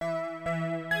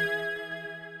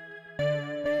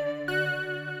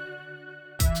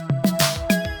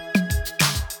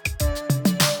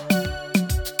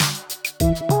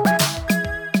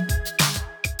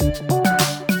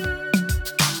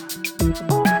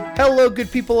Hello,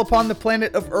 good people upon the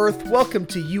planet of Earth. Welcome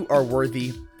to You Are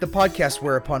Worthy, the podcast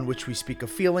whereupon which we speak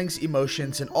of feelings,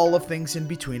 emotions, and all of things in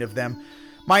between of them.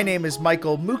 My name is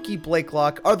Michael Mookie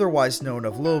Blakelock, otherwise known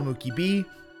of Lil Mookie B,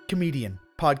 comedian,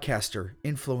 podcaster,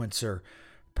 influencer,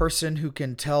 person who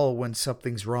can tell when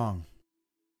something's wrong.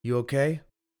 You okay?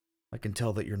 I can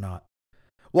tell that you're not.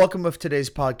 Welcome of today's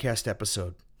podcast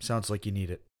episode. Sounds like you need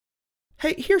it.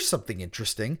 Hey, here's something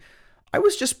interesting. I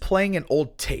was just playing an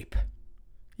old tape.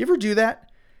 You ever do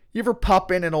that? You ever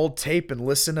pop in an old tape and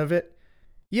listen of it?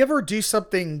 You ever do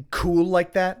something cool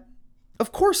like that?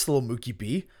 Of course, Lil Mookie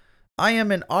B. I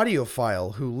am an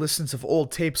audiophile who listens of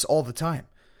old tapes all the time.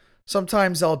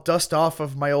 Sometimes I'll dust off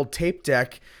of my old tape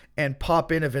deck and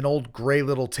pop in of an old gray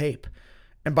little tape.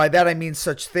 And by that I mean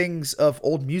such things of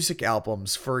old music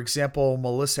albums, for example,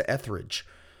 Melissa Etheridge.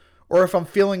 Or if I'm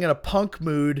feeling in a punk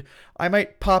mood, I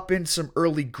might pop in some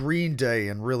early Green Day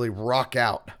and really rock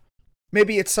out.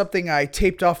 Maybe it's something I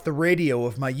taped off the radio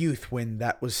of my youth when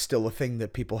that was still a thing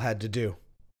that people had to do.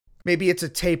 Maybe it's a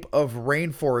tape of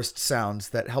rainforest sounds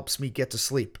that helps me get to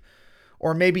sleep.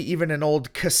 Or maybe even an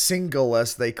old ka-single,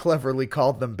 as they cleverly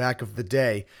called them back of the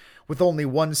day, with only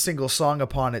one single song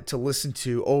upon it to listen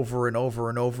to over and over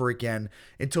and over again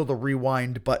until the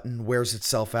rewind button wears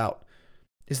itself out.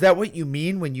 Is that what you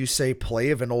mean when you say play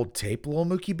of an old tape, Lil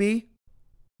Mookie B?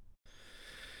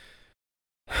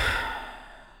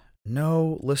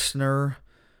 No, listener,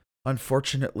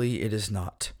 unfortunately it is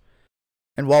not.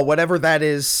 And while whatever that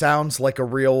is sounds like a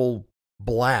real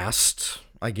blast,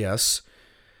 I guess,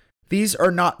 these are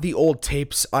not the old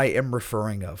tapes I am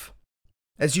referring of.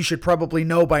 As you should probably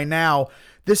know by now,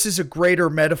 this is a greater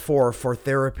metaphor for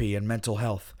therapy and mental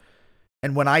health.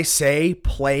 And when I say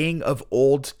playing of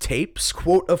old tapes,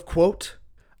 quote unquote,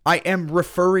 I am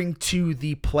referring to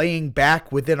the playing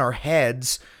back within our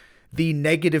heads the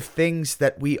negative things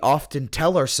that we often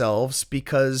tell ourselves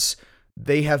because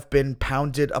they have been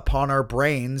pounded upon our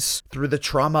brains through the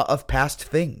trauma of past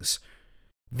things.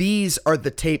 These are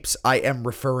the tapes I am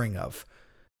referring of.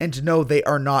 And no, they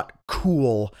are not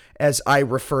cool as I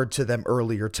referred to them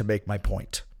earlier to make my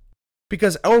point.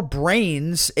 Because our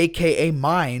brains, aka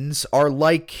minds, are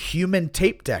like human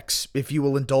tape decks, if you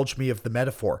will indulge me of the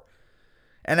metaphor.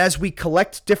 And as we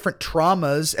collect different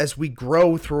traumas as we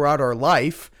grow throughout our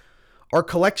life, our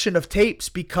collection of tapes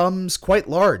becomes quite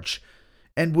large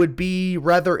and would be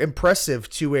rather impressive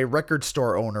to a record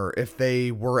store owner if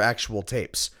they were actual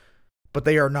tapes. But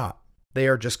they are not. They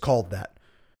are just called that.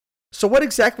 So what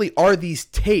exactly are these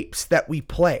tapes that we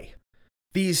play?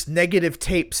 These negative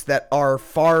tapes that are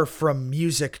far from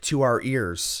music to our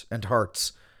ears and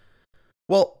hearts?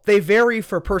 Well, they vary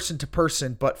for person to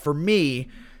person, but for me,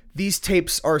 these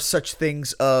tapes are such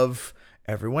things of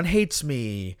everyone hates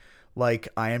me, like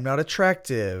I am not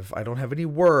attractive, I don't have any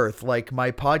worth, like my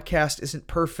podcast isn't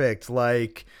perfect,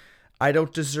 like I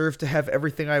don't deserve to have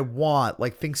everything I want,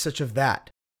 like things such of that.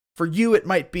 For you, it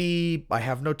might be, I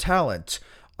have no talent,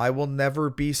 I will never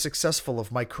be successful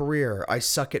of my career, I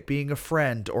suck at being a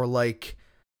friend, or like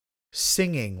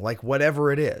singing, like whatever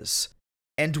it is.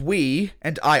 And we,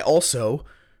 and I also,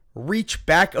 reach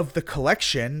back of the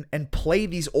collection and play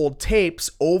these old tapes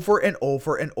over and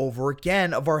over and over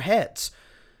again of our heads.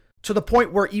 To the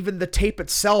point where even the tape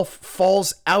itself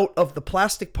falls out of the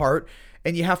plastic part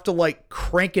and you have to like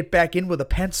crank it back in with a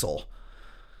pencil.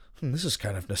 This is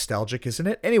kind of nostalgic, isn't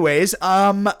it? Anyways,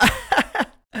 I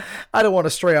don't want to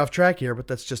stray off track here, but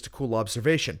that's just a cool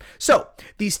observation. So,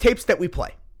 these tapes that we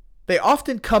play, they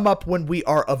often come up when we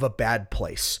are of a bad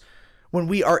place, when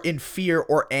we are in fear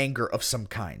or anger of some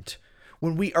kind,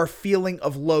 when we are feeling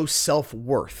of low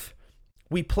self-worth.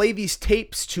 We play these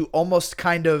tapes to almost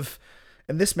kind of,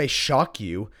 and this may shock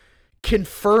you,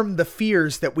 confirm the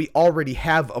fears that we already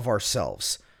have of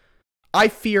ourselves. I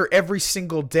fear every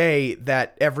single day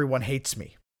that everyone hates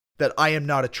me, that I am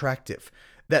not attractive,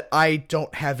 that I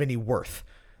don't have any worth,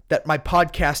 that my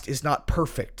podcast is not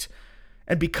perfect.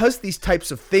 And because these types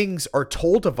of things are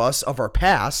told of us of our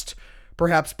past,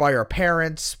 perhaps by our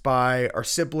parents, by our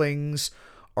siblings,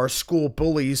 our school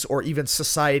bullies, or even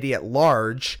society at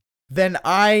large, then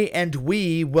I and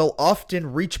we will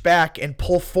often reach back and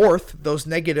pull forth those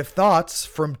negative thoughts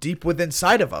from deep within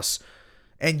inside of us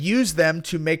and use them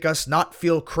to make us not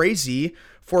feel crazy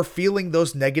for feeling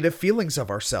those negative feelings of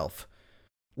ourselves.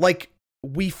 Like,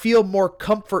 we feel more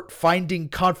comfort finding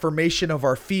confirmation of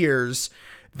our fears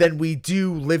than we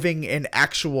do living in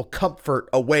actual comfort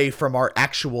away from our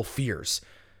actual fears.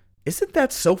 Isn't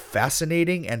that so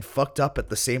fascinating and fucked up at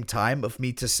the same time of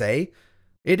me to say?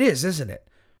 It is, isn't it?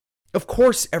 Of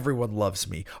course everyone loves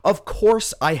me. Of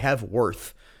course I have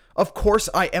worth. Of course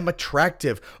I am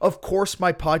attractive. Of course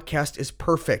my podcast is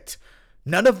perfect.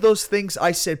 None of those things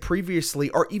I said previously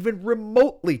are even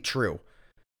remotely true.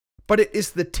 But it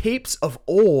is the tapes of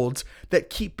old that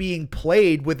keep being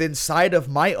played within inside of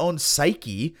my own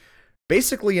psyche,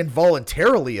 basically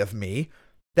involuntarily of me,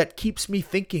 that keeps me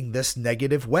thinking this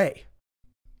negative way.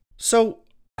 So,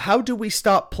 how do we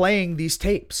stop playing these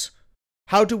tapes?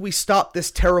 How do we stop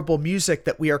this terrible music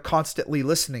that we are constantly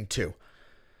listening to?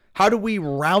 How do we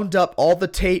round up all the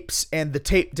tapes and the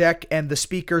tape deck and the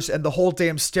speakers and the whole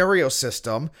damn stereo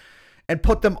system and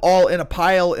put them all in a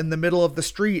pile in the middle of the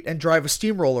street and drive a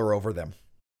steamroller over them?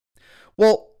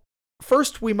 Well,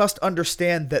 first we must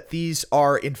understand that these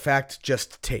are in fact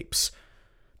just tapes.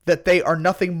 That they are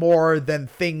nothing more than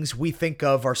things we think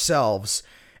of ourselves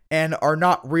and are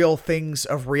not real things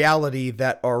of reality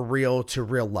that are real to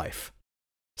real life.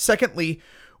 Secondly,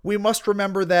 we must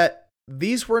remember that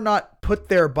these were not put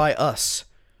there by us.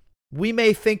 We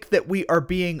may think that we are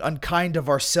being unkind of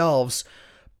ourselves,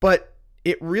 but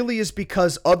it really is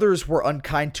because others were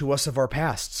unkind to us of our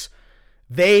pasts.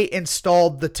 They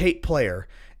installed the tape player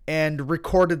and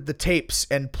recorded the tapes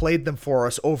and played them for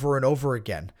us over and over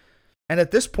again. And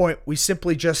at this point, we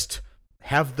simply just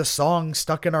have the song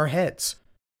stuck in our heads.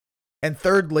 And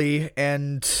thirdly,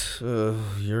 and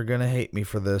you're gonna hate me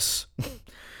for this.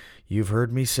 You've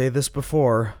heard me say this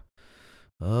before.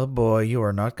 Oh boy, you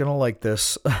are not gonna like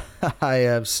this. I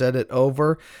have said it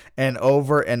over and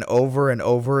over and over and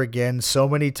over again, so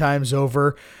many times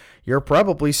over. You're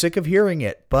probably sick of hearing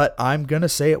it, but I'm gonna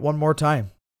say it one more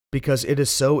time because it is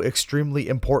so extremely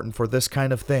important for this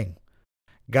kind of thing.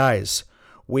 Guys,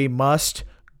 we must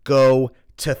go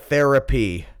to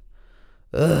therapy.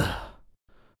 Ugh.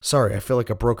 Sorry, I feel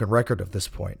like a broken record at this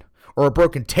point. Or a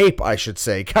broken tape, I should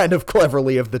say, kind of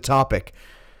cleverly of the topic.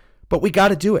 But we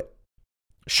gotta do it.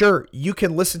 Sure, you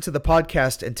can listen to the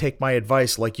podcast and take my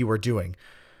advice like you are doing.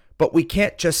 But we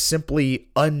can't just simply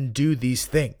undo these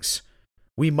things.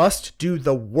 We must do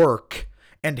the work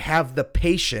and have the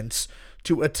patience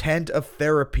to attend a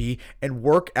therapy and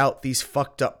work out these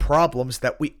fucked up problems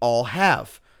that we all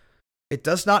have. It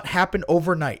does not happen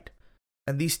overnight.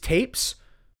 And these tapes,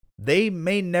 they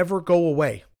may never go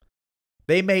away.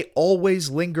 They may always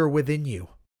linger within you,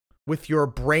 with your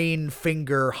brain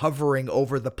finger hovering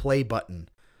over the play button.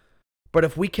 But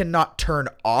if we cannot turn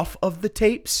off of the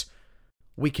tapes,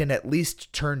 we can at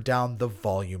least turn down the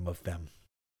volume of them.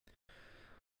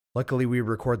 Luckily, we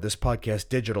record this podcast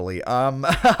digitally.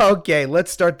 Okay,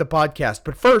 let's start the podcast.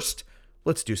 But first,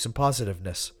 let's do some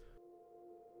positiveness.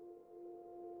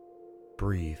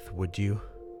 Breathe, would you?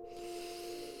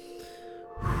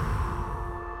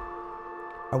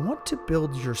 I want to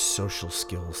build your social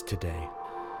skills today.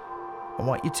 I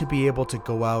want you to be able to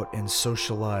go out and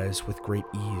socialize with great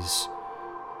ease.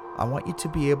 I want you to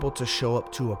be able to show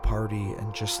up to a party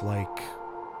and just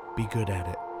be good at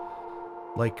it.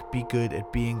 Be good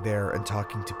at being there and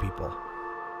talking to people.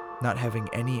 Not having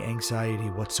any anxiety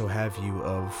whatsoever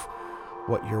of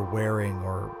what you're wearing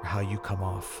or how you come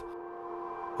off.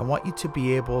 I want you to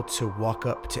be able to walk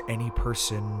up to any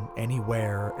person,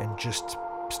 anywhere, and just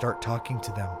start talking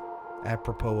to them,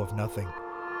 apropos of nothing.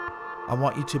 I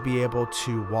want you to be able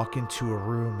to walk into a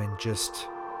room and just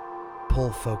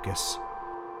pull focus.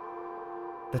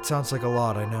 That sounds like a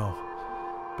lot, I know.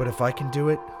 But if I can do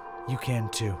it, you can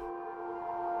too.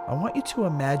 I want you to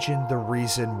imagine the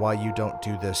reason why you don't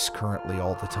do this currently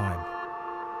all the time.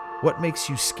 What makes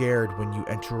you scared when you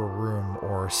enter a room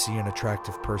or see an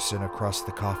attractive person across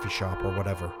the coffee shop or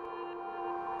whatever?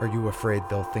 Are you afraid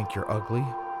they'll think you're ugly,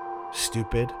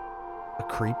 stupid, a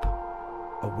creep,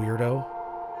 a weirdo,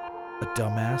 a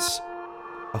dumbass,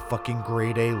 a fucking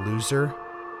grade A loser?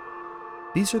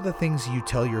 These are the things you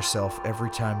tell yourself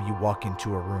every time you walk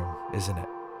into a room, isn't it?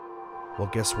 Well,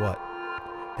 guess what?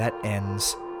 That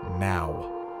ends now.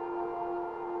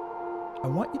 I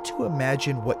want you to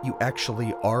imagine what you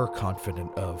actually are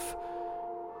confident of.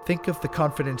 Think of the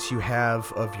confidence you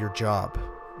have of your job,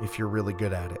 if you're really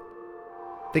good at it.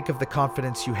 Think of the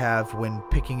confidence you have when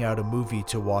picking out a movie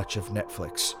to watch of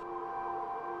Netflix.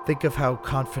 Think of how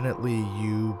confidently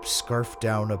you scarf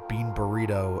down a bean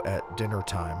burrito at dinner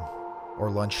time, or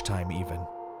lunchtime even.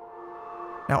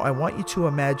 Now I want you to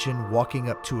imagine walking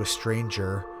up to a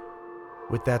stranger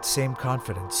with that same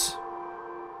confidence.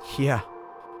 Yeah,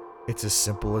 it's as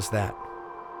simple as that.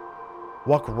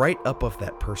 Walk right up of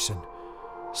that person,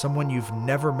 someone you've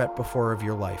never met before of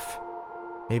your life.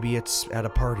 Maybe it's at a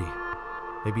party.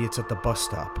 Maybe it's at the bus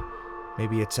stop.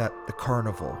 Maybe it's at the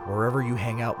carnival, wherever you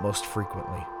hang out most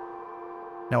frequently.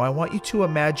 Now I want you to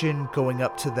imagine going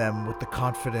up to them with the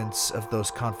confidence of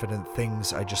those confident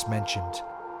things I just mentioned.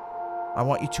 I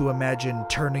want you to imagine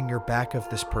turning your back of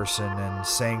this person and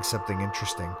saying something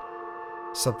interesting.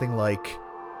 Something like,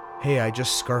 "Hey, I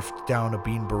just scarfed down a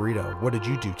bean burrito. What did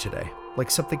you do today?" Like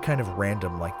something kind of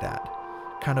random like that.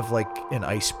 Kind of like an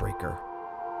icebreaker.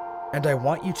 And I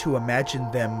want you to imagine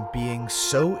them being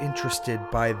so interested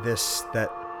by this that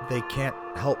they can't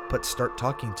help but start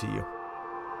talking to you.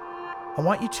 I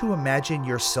want you to imagine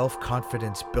your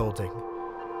self-confidence building.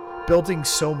 Building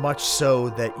so much so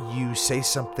that you say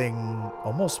something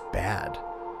almost bad.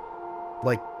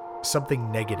 Like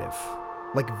something negative.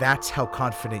 Like that's how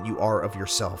confident you are of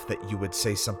yourself that you would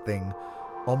say something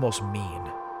almost mean.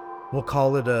 We'll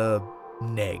call it a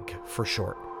neg for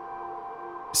short.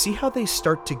 See how they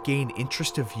start to gain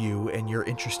interest of you and your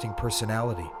interesting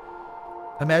personality.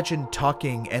 Imagine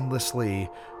talking endlessly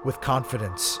with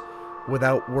confidence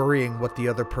without worrying what the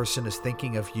other person is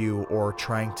thinking of you or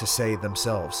trying to say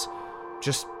themselves.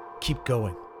 Just keep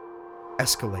going.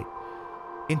 Escalate.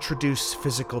 Introduce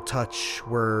physical touch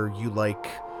where you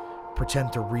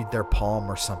pretend to read their palm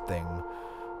or something,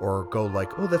 or go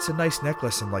like, "Oh, that's a nice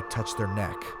necklace," and touch their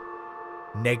neck.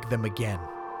 Neg them again.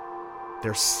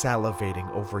 They're salivating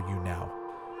over you now.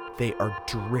 They are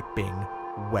dripping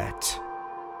wet.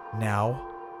 Now,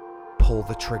 pull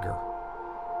the trigger.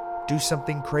 Do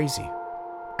something crazy.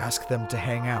 Ask them to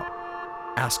hang out.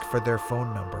 Ask for their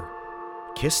phone number.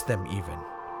 Kiss them even.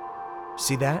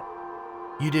 See that?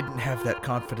 You didn't have that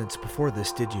confidence before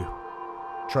this, did you?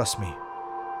 Trust me,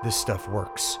 this stuff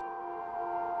works.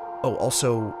 Oh,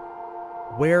 also,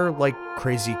 wear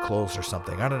crazy clothes or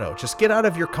something. I don't know. Just get out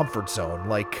of your comfort zone.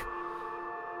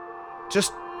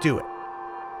 Just do it.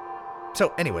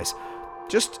 So anyways,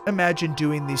 just imagine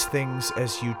doing these things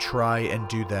as you try and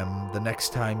do them the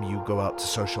next time you go out to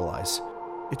socialize.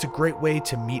 It's a great way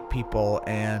to meet people,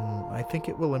 and I think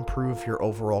it will improve your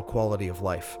overall quality of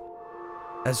life.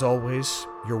 As always,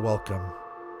 you're welcome.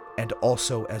 And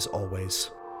also, as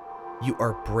always, you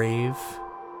are brave,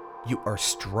 you are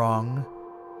strong,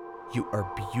 you are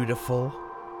beautiful,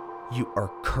 you are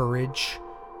courage,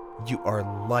 you are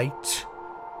light,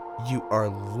 you are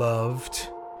loved,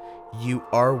 you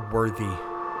are worthy.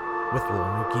 With Lil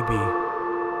Mookie B.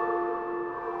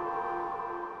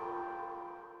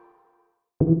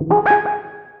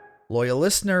 Loyal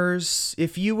listeners,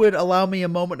 if you would allow me a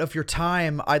moment of your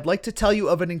time, I'd like to tell you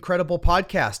of an incredible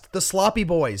podcast, The Sloppy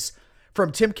Boys,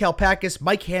 from Tim Kalpakis,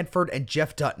 Mike Hanford, and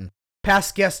Jeff Dutton,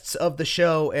 past guests of the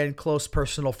show and close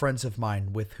personal friends of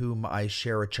mine with whom I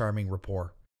share a charming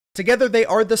rapport. Together they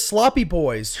are the Sloppy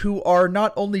Boys, who are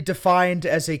not only defined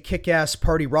as a kick-ass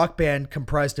party rock band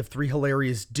comprised of three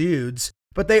hilarious dudes,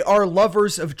 but they are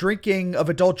lovers of drinking of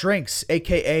adult drinks,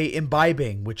 aka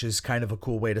imbibing, which is kind of a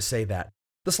cool way to say that.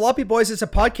 The Sloppy Boys is a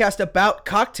podcast about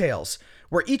cocktails,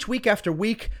 where each week after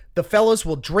week, the fellas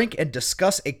will drink and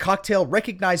discuss a cocktail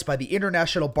recognized by the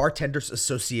International Bartenders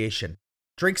Association.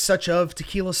 Drinks such as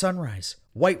Tequila Sunrise,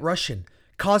 White Russian,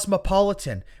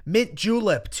 Cosmopolitan, Mint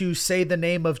Julep, to say the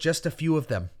name of just a few of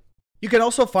them. You can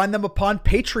also find them upon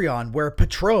Patreon, where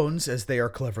patrons, as they are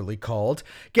cleverly called,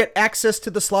 get access to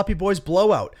the Sloppy Boys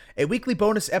Blowout, a weekly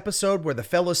bonus episode where the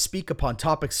fellas speak upon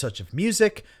topics such as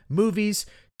music, movies,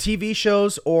 TV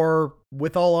shows, or,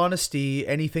 with all honesty,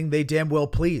 anything they damn well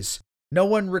please. No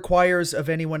one requires of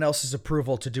anyone else's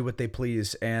approval to do what they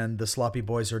please, and the Sloppy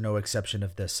Boys are no exception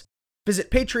of this.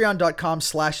 Visit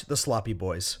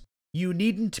patreon.com/thesloppyboys. You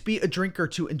needn't be a drinker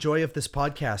to enjoy of this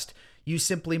podcast. You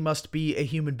simply must be a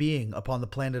human being upon the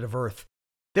planet of Earth.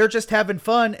 They're just having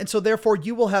fun, and so therefore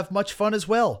you will have much fun as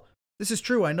well. This is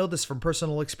true, I know this from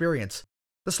personal experience.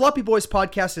 The Sloppy Boys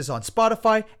podcast is on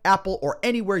Spotify, Apple, or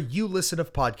anywhere you listen to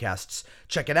podcasts.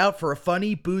 Check it out for a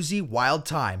funny, boozy, wild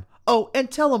time. Oh,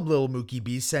 and tell them Lil Mookie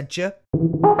B sent you.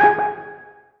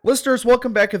 Listeners,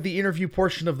 welcome back to the interview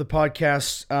portion of the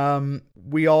podcast.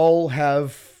 We all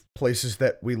have places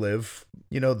that we live.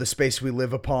 You know, the space we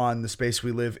live upon, the space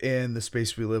we live in, the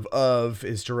space we live of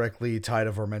is directly tied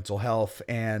of our mental health.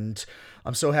 And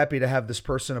I'm so happy to have this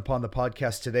person upon the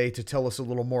podcast today to tell us a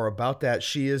little more about that.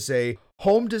 She is a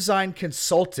home design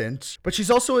consultant, but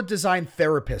she's also a design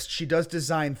therapist. She does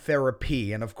design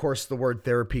therapy. And of course, the word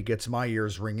therapy gets my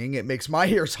ears ringing. It makes my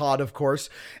ears hot, of course.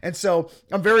 And so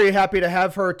I'm very happy to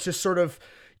have her to sort of,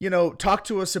 talk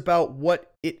to us about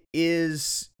what it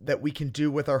is that we can do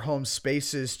with our home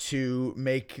spaces to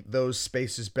make those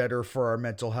spaces better for our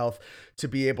mental health, to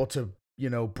be able to,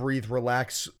 breathe,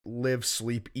 relax, live,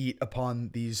 sleep, eat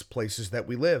upon these places that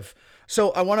we live.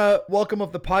 So I want to welcome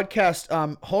of the podcast,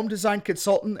 home design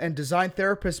consultant and design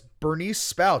therapist, Bernice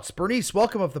Spouts. Bernice,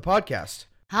 welcome of the podcast.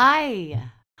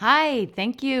 Hi.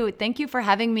 Thank you. Thank you for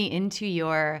having me into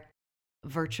your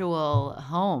virtual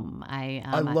home. I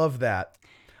love that.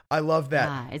 I love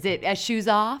that. Yeah. Is it shoes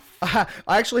off? I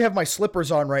actually have my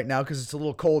slippers on right now because it's a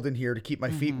little cold in here to keep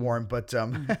my feet warm. But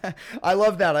I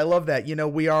love that. I love that.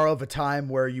 We are of a time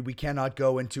where we cannot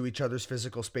go into each other's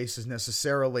physical spaces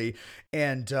necessarily.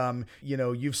 And,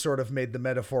 you've sort of made the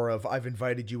metaphor of I've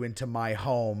invited you into my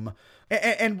home.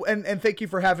 And thank you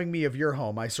for having me of your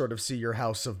home. I sort of see your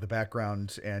house of the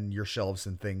background and your shelves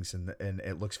and things, and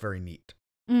it looks very neat.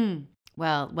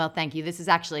 Well, thank you. This is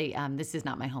actually, this is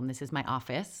not my home. This is my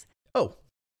office. Oh,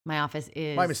 my office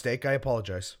is my mistake. I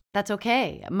apologize. That's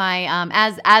okay. My,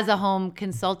 as a home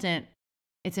consultant,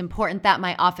 it's important that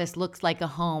my office looks like a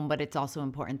home, but it's also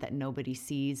important that nobody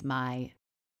sees my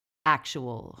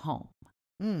actual home.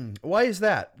 Why is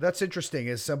that? That's interesting.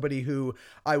 As somebody who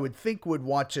I would think would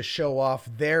want to show off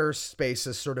their space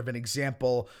as sort of an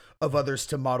example of others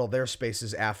to model their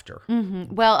spaces after.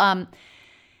 Well,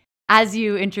 as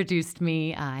you introduced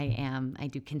me, I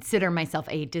do consider myself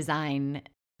a design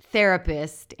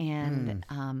therapist, and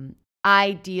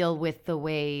I deal with the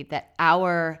way that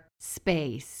our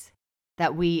space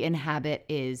that we inhabit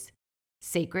is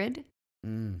sacred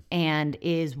and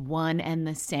is one and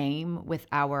the same with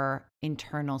our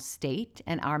internal state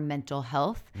and our mental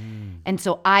health. And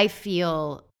so I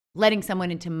feel letting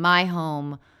someone into my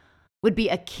home would be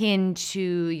akin to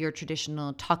your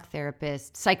traditional talk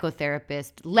therapist,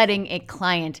 psychotherapist, letting a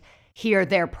client hear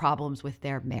their problems with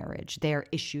their marriage, their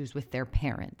issues with their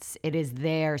parents. It is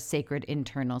their sacred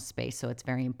internal space, so it's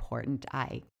very important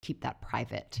I keep that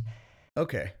private.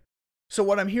 Okay. So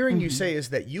what I'm hearing you say is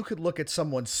that you could look at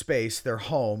someone's space, their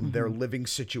home, their living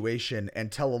situation,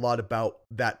 and tell a lot about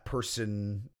that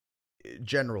person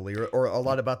generally, or a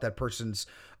lot about that person's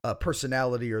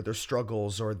personality or their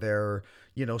struggles or their,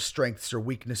 strengths or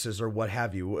weaknesses or what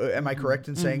have you. Am I correct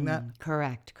in saying that?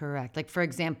 Correct. Like, for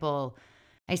example,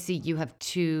 I see you have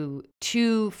two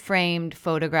framed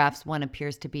photographs. One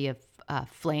appears to be of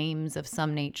flames of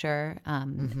some nature,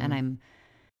 and I'm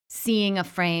seeing a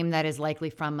frame that is likely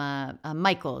from a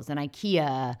Michael's, an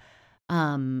IKEA.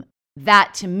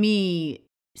 That to me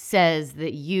says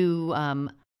that you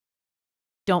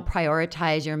don't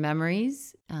prioritize your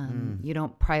memories. You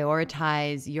don't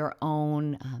prioritize your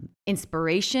own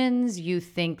inspirations. You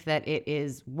think that it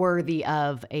is worthy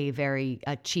of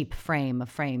a cheap frame, a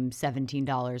frame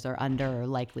 $17 or under, or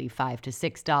likely $5 to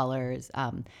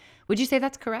 $6. Would you say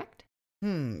that's correct?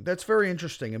 That's very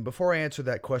interesting. And before I answer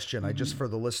that question, I just, for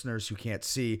the listeners who can't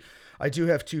see, I do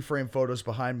have two frame photos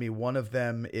behind me. One of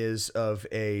them is of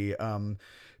a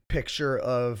picture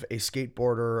of a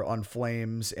skateboarder on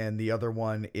flames, and the other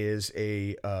one is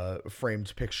a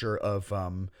framed picture of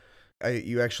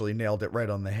you actually nailed it right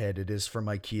on the head. It is from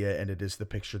IKEA, and it is the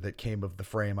picture that came of the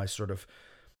frame. I sort of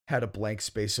had a blank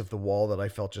space of the wall that I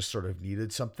felt just sort of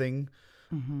needed something,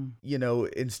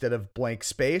 instead of blank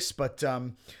space. But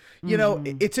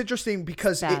it's interesting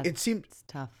because it seemed it's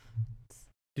tough.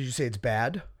 Did you say it's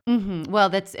bad?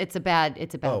 Well, it's a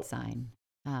bad sign.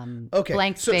 Okay.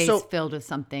 Blank space filled with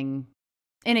something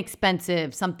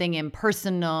inexpensive, something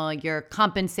impersonal. You're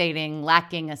compensating,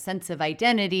 lacking a sense of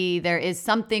identity. There is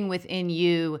something within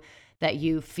you that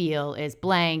you feel is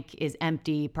blank, is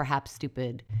empty, perhaps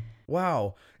stupid.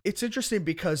 Wow. It's interesting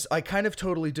because I kind of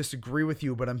totally disagree with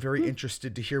you, but I'm very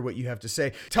interested to hear what you have to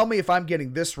say. Tell me if I'm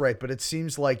getting this right, but it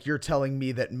seems like you're telling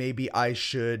me that maybe I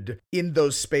should, in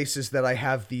those spaces that I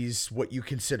have these, what you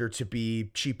consider to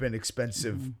be cheap and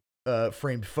expensive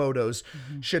framed photos,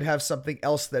 should have something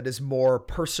else that is more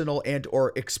personal and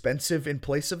or expensive in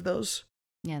place of those?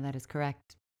 Yeah, that is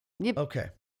correct. Yep. Okay.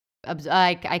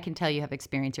 I can tell you have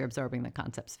experience. You're absorbing the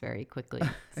concepts very quickly.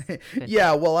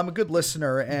 Yeah, well, I'm a good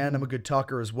listener and I'm a good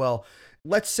talker as well.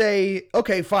 Let's say,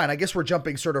 okay, fine. I guess we're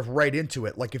jumping sort of right into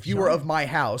it. Like if you were of my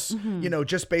house,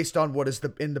 just based on what is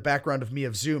in the background of me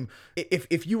of Zoom,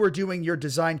 if you were doing your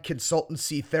design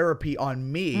consultancy therapy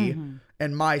on me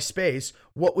and my space,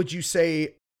 what would you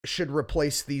say should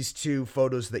replace these two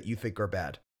photos that you think are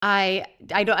bad? I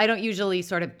don't usually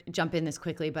sort of jump in this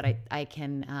quickly, but I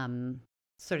can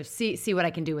sort of see what I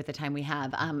can do with the time we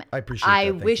have. I appreciate that.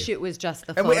 I wish it was just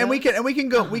the photos. And we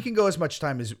can go as much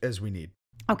time as we need.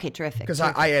 Okay, terrific. Because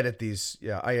I edit these.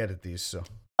 Yeah, I edit these. So.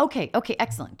 Okay,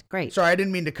 excellent, great. Sorry, I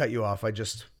didn't mean to cut you off. I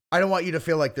don't want you to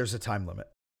feel like there's a time limit.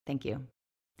 Thank you.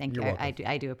 You're welcome.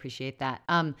 I do appreciate that.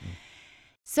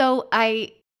 So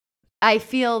I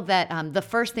feel that the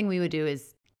first thing we would do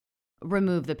is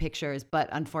remove the pictures, but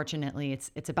unfortunately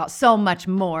it's about so much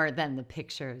more than the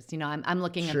pictures. I'm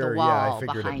looking at the wall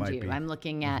behind you. I'm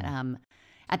looking at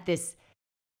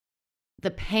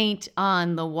the paint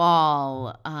on the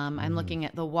wall. I'm looking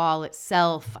at the wall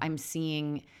itself. I'm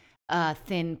seeing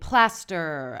thin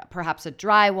plaster, perhaps a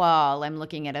drywall. I'm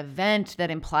looking at a vent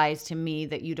that implies to me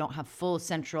that you don't have full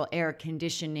central air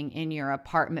conditioning in your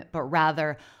apartment, but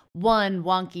rather one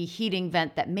wonky heating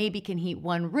vent that maybe can heat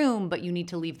one room, but you need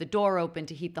to leave the door open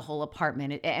to heat the whole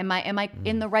apartment. Am I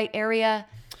in the right area?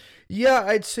 Yeah,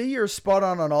 I'd say you're spot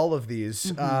on all of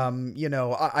these.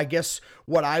 Mm-hmm. I guess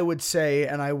what I would say,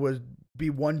 and I would be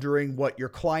wondering what your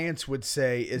clients would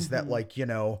say, is that, Mm-hmm.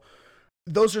 like,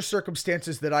 those are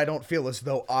circumstances that I don't feel as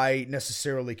though I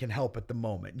necessarily can help at the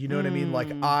moment. You know what I mean? Like,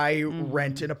 I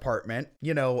rent Mm-hmm. an apartment.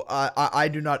 I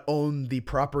do not own the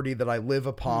property that I live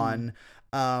upon.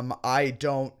 I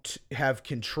don't have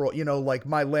control. Like,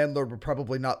 my landlord would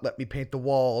probably not let me paint the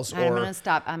walls. All right, I'm Or gonna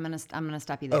stop. I'm gonna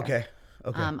stop you there. okay,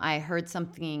 I heard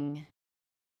something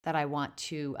that I want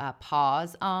to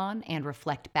pause on and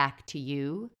reflect back to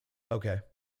you. okay.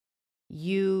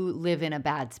 You live in a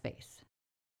bad space,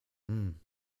 Mm,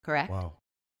 correct? wow.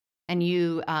 And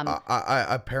you, I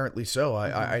apparently so.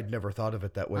 mhm, I'd never thought of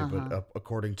it that way, but uh-huh.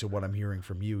 according to what I'm hearing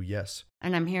from you, yes.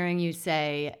 And I'm hearing you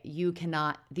say you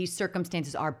cannot. These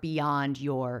circumstances are beyond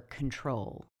your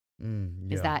control.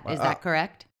 Is Yeah. that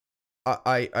correct?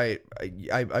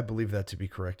 I believe that to be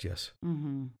correct. Yes.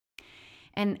 Mm-hmm.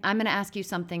 And I'm going to ask you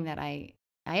something that I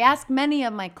ask many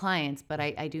of my clients, but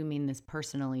I do mean this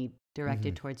personally Hmm.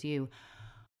 directed towards you.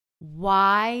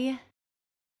 Why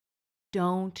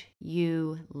don't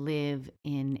you live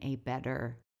in a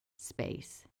better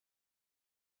space?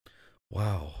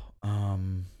 Wow.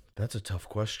 That's a tough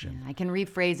Yeah, question. I can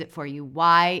rephrase it for you.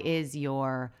 Why is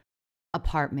your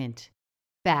apartment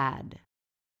bad,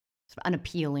 sort of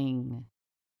unappealing,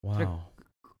 sort of Wow.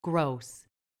 gross?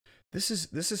 This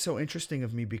is so interesting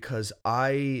of me because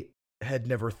I had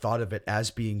never thought of it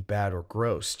as being bad or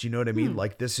gross. Do you know what I mean? Hmm.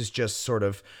 Like, this is just sort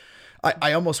of,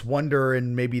 I almost wonder,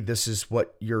 and maybe this is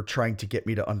what you're trying to get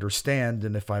me to understand.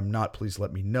 And if I'm not, please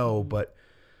let me know. Mhm. But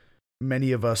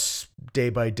many of us day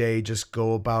by day just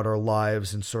go about our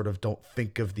lives and sort of don't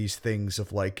think of these things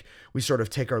of, like, we sort of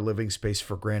take our living space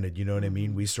for granted. You know what I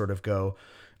mean? Mhm. We sort of go,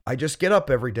 I just get up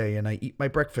every day and I eat my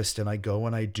breakfast and I go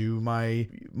and I do my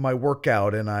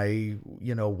workout and I,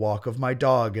 walk of my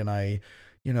dog and I,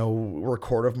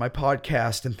 record of my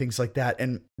podcast and things like that.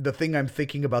 And the thing I'm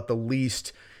thinking about the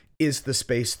least is the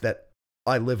space that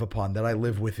I live upon, that I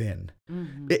live within.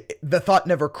 Mhm. The thought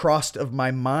never crossed of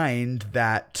my mind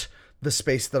that the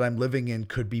space that I'm living in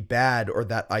could be bad or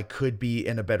that I could be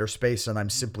in a better space, and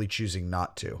I'm simply choosing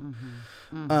not to.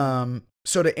 Mhm. Mhm.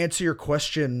 So to answer your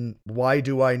question, why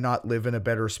do I not live in a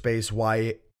better space?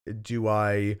 Why do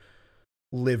I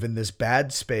live in this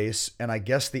bad space? And I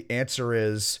guess the answer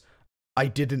is I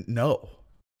didn't know.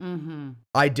 Mhm.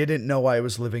 I didn't know I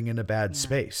was living in a bad Yeah.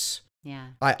 space. Yeah.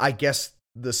 I guess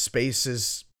the space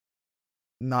is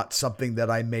not something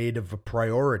that I made of a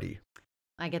priority.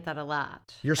 I get that a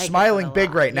lot. You're I get that a smiling big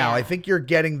lot. right now. I Yeah. think you're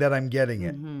getting that I'm getting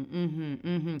it. Mhm. Mhm.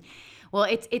 Mhm. Well,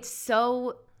 it's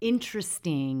so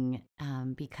interesting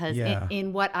because Yeah.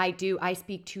 in what I do, I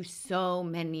speak to so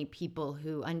many people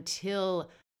who,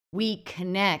 until we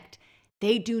connect,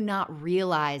 they do not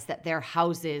realize that their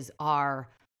houses are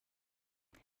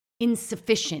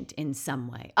insufficient in some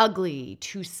way, ugly,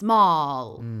 too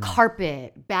small, Mm.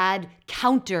 carpet, bad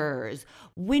counters,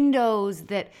 windows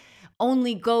that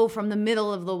only go from the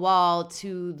middle of the wall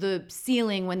to the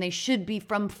ceiling when they should be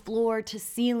from floor to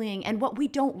ceiling. And what we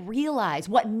don't realize,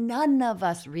 what none of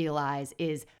us realize,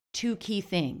 is two key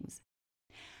things.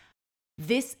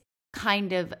 This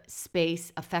kind of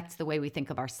space affects the way we think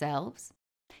of ourselves.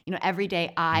 Every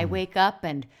day I Mm. wake up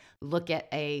and look at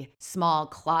a small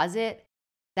closet.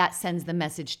 That sends the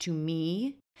message to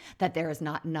me that there is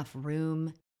not enough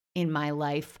room in my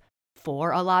life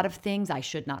for a lot of things. I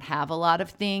should not have a lot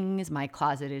of things. My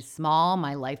closet is small.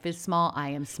 My life is small. I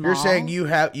am You're saying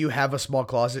small. you have a small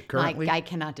closet Now, currently? I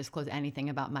cannot disclose anything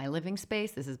about my living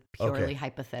space. This is purely Okay.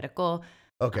 hypothetical.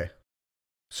 Okay.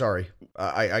 Sorry.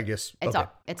 I guess. It's Okay.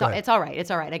 all, it's Go all, ahead. it's all right.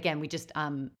 It's all right. Again, we just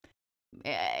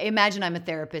imagine I'm a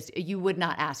therapist. You would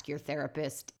not ask your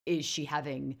therapist, is she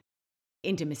having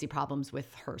intimacy problems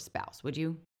with her spouse? Would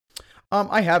you?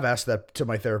 I have asked that to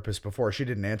my therapist before. She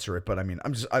didn't answer it, but I mean,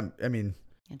 I mean,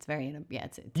 It's very, yeah,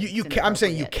 it's you can, I'm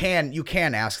saying inappropriate. you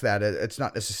can ask that. It's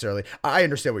not necessarily. I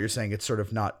understand what you're saying. It's sort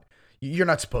of not. You're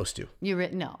not supposed to.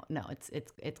 No,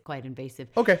 it's quite invasive.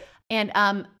 Okay.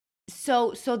 And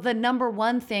so the number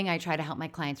one thing I try to help my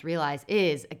clients realize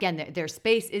is, again, their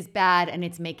space is bad and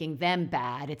it's making them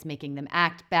bad. It's making them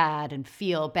act bad and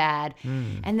feel bad.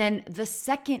 Mm. And then the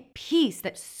second piece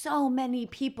that so many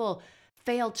people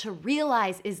fail to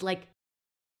realize is, like,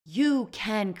 you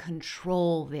can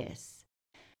control this.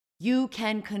 You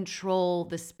can control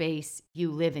the space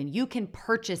you live in. You can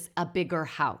purchase a bigger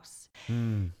house.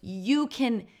 You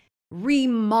can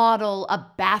remodel a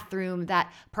bathroom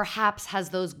that perhaps has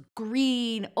those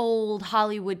green old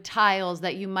Hollywood tiles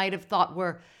that you might have thought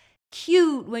were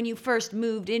cute when you first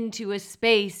moved into a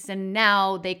space, and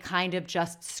now they kind of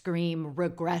just scream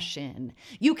regression.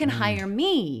 You can hire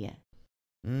me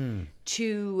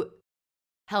to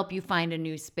help you find a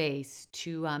new space,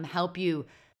 to help you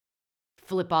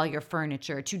flip all your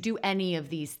furniture, to do any of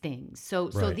these things. So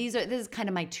this is kind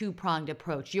of my two-pronged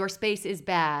approach. Your space is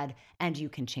bad and you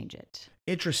can change it.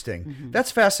 Interesting.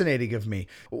 That's fascinating of me.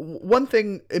 One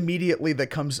thing immediately that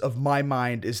comes of my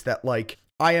mind is that, like,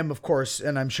 I am, of course,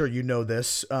 and I'm sure you know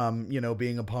this,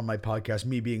 being upon my podcast,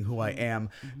 me being who I am,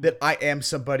 that I am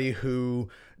somebody who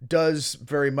does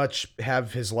very much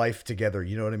have his life together.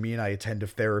 You know what I mean? I attend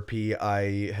therapy.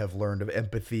 I have learned of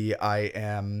empathy. I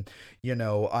am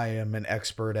an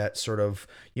expert at sort of,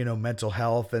 mental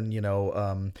health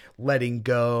and, letting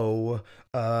go,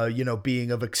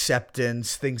 being of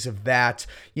acceptance, things of that.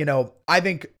 I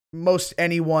think most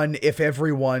anyone, if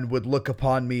everyone, would look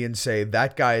upon me and say,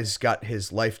 that guy's got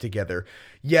his life together.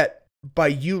 Yet, by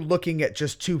you looking at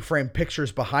just two framed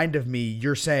pictures behind of me,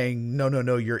 you're saying,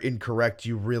 no, you're incorrect.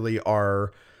 You really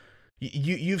are.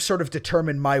 You've sort of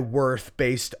determined my worth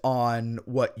based on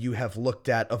what you have looked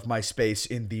at of my space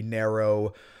in the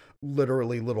narrow,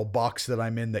 literally little box that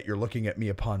I'm in that you're looking at me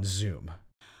upon Zoom.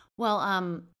 Well, I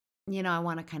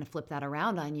want to kind of flip that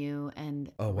around on you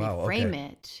and reframe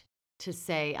it to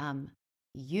say,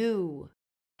 you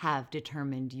have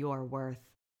determined your worth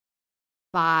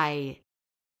by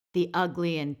the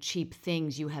ugly and cheap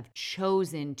things you have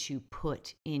chosen to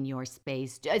put in your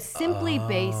space, simply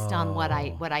based on what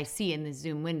I see in the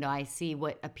Zoom window. I see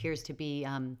what appears to be,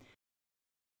 I'm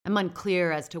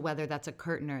unclear as to whether that's a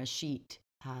curtain or a sheet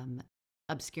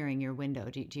obscuring your window.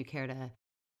 Do you care to?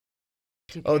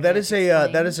 That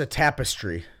is a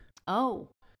tapestry. Oh.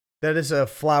 That is a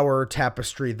flower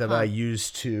tapestry that I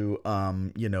use to,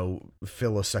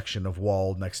 fill a section of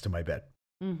wall next to my bed.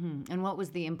 Mm-hmm. And what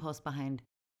was the impulse behind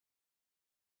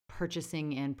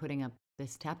purchasing and putting up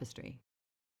this tapestry?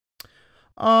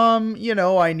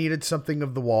 I needed something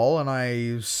of the wall, and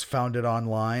I found it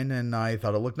online, and I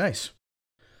thought it looked nice.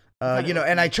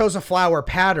 I chose a flower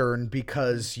pattern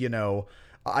because,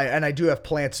 I do have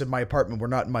plants in my apartment. We're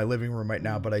not in my living room right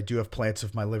now, but I do have plants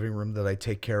in my living room that I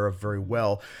take care of very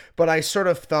well. But I sort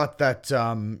of thought that,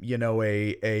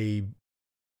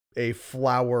 a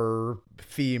flower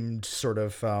themed sort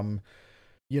of,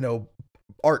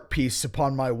 art piece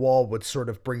upon my wall would sort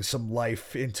of bring some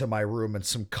life into my room and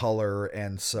some color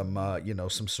and some,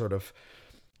 some sort of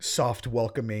soft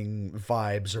welcoming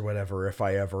vibes or whatever if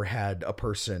I ever had a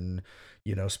person,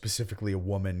 specifically a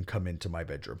woman, come into my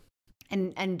bedroom.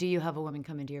 And do you have a woman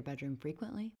come into your bedroom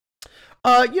frequently?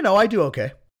 I do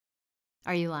okay.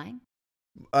 Are you lying?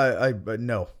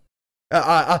 No.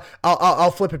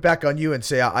 I'll flip it back on you and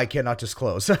say I cannot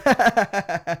disclose.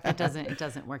 It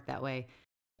doesn't work that way.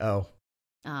 Oh.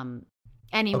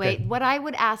 Anyway, Okay. What I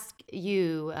would ask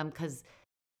you, because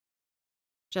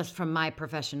just from my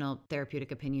professional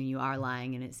therapeutic opinion, you are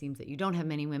lying, and it seems that you don't have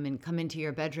many women come into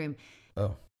your bedroom.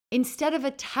 Oh. Instead of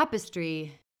a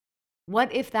tapestry,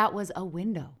 what if that was a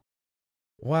window?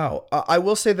 Wow. I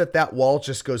will say that wall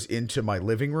just goes into my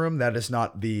living room. That is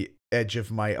not the edge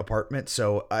of my apartment.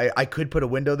 So I could put a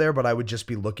window there, but I would just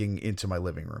be looking into my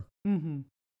living room. Mm-hmm.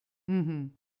 Mm-hmm.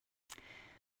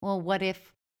 Well, what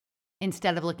if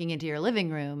instead of looking into your living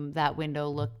room, that window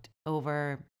looked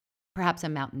over perhaps a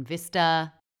mountain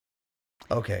vista?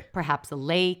 Okay. Perhaps a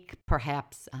lake,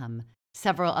 perhaps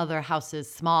several other houses,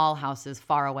 small houses,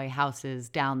 faraway houses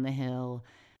down the hill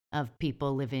of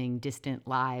people living distant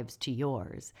lives to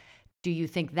yours. Do you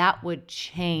think that would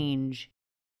change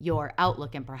your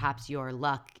outlook and perhaps your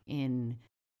luck in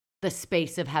the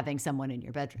space of having someone in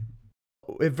your bedroom?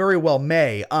 It very well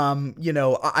may.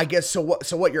 I guess so.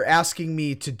 What you're asking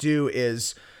me to do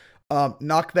is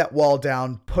knock that wall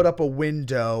down, put up a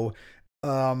window,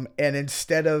 and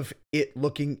instead of it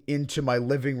looking into my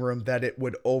living room, that it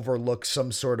would overlook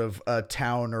some sort of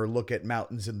town or look at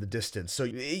mountains in the distance. So,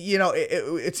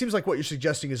 it seems like what you're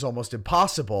suggesting is almost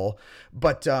impossible.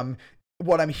 But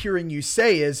what I'm hearing you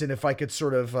say is, and if I could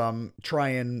sort of try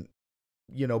and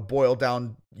boil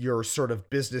down your sort of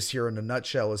business here in a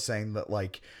nutshell, is saying that,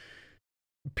 like,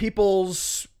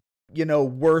 people's,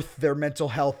 worth, their mental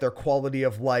health, their quality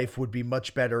of life would be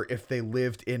much better if they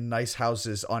lived in nice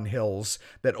houses on hills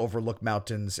that overlook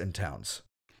mountains and towns.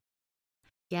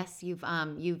 Yes, you've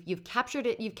captured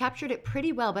it. You've captured it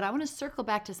pretty well, but I want to circle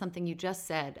back to something you just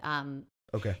said.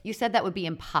 Okay. You said that would be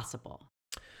impossible.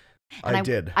 And I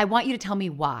did. I want you to tell me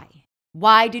why.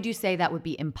 Why did you say that would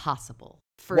be impossible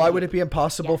for Why you? would it be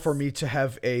impossible for Yes. me to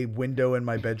have a window in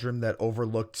my bedroom that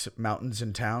overlooked mountains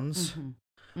and towns?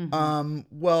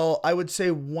 Well, I would say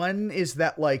one is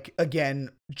that, like,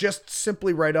 again, just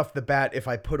simply right off the bat, if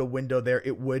I put a window there,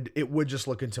 it would just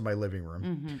look into my living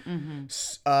room.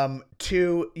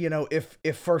 Two,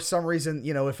 if for some reason,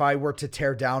 if I were to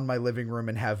tear down my living room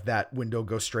and have that window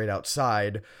go straight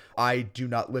outside, I do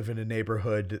not live in a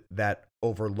neighborhood that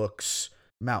overlooks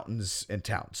mountains and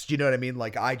towns. Do you know what I mean?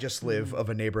 Like, I just live of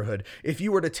a neighborhood. If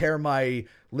you were to tear my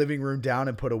living room down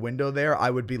and put a window there, I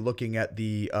would be looking at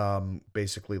the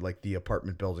basically like the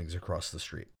apartment buildings across the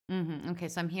street. Okay,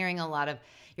 so I'm hearing a lot of,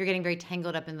 you're getting very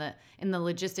tangled up in the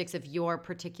logistics of your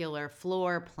particular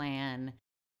floor plan.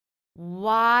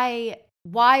 Why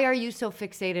are you so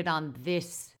fixated on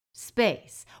this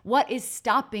space? What is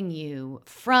stopping you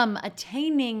from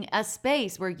attaining a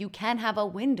space where you can have a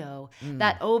window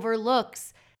that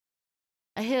overlooks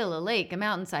a hill, a lake, a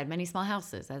mountainside, many small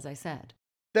houses, as I said?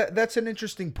 That's an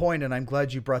interesting point, and I'm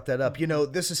glad you brought that up.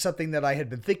 This is something that I had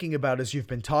been thinking about as you've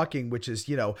been talking, which is,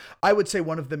 I would say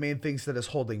one of the main things that is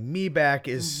holding me back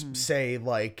is, say,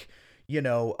 like,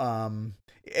 and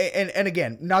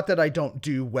again, not that I don't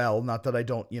do well, not that I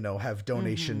don't, have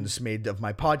donations made of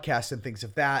my podcast and things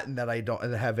of that, and that I don't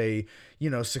have a,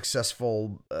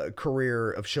 successful career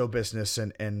of show business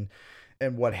and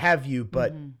what have you.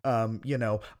 But,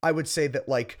 I would say that,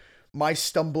 like, my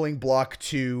stumbling block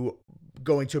to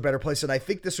going to a better place, and I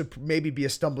think this would maybe be a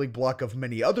stumbling block of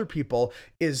many other people,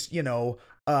 is,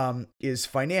 is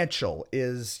financial,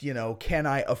 is, can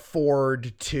I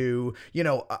afford to,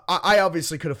 I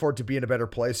obviously could afford to be in a better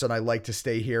place, and I like to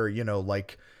stay here,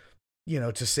 to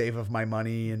save of my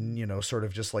money and, sort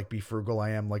of just like be frugal. I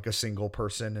am like a single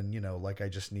person, and, like I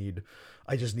just need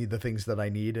the things that I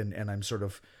need. And I'm sort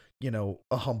of,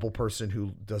 a humble person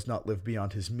who does not live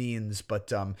beyond his means.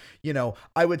 But, I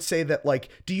would say that, like,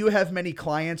 do you have many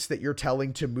clients that you're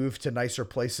telling to move to nicer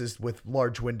places with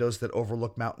large windows that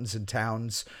overlook mountains and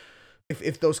towns?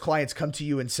 If those clients come to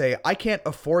you and say, I can't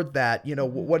afford that,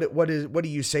 what do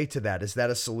you say to that? Is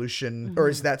that a solution, or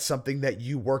is that something that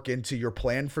you work into your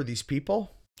plan for these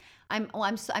people?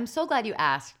 I'm so glad you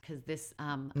asked, because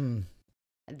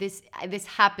this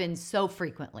happens so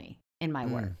frequently in my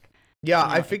work. Yeah,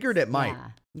 I figured it might.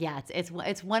 Yeah,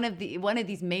 it's one of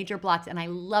these major blocks, and I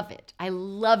love it. I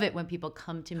love it when people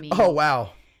come to me. Oh,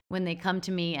 wow. When they come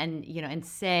to me and, and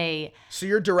say, so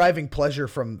you're deriving pleasure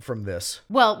from this.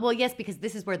 Well, yes, because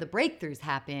this is where the breakthroughs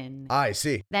happen. I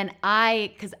see. Then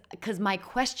because my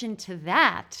question to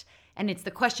that, and it's the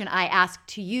question I ask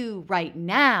to you right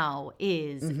now,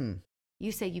 is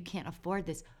you say you can't afford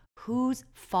this. Whose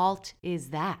fault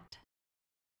is that?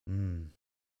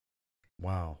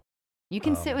 Wow. You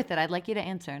can sit with it. I'd like you to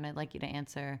answer, and I'd like you to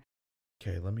answer.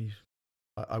 Okay,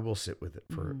 I will sit with it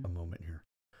for a moment here.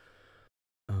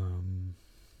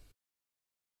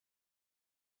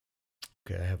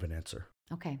 Okay, I have an answer.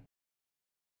 Okay.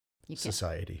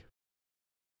 Society.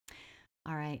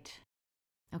 All right.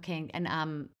 Okay,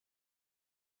 and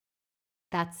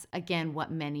that's again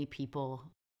what many people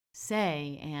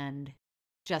say, and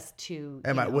just to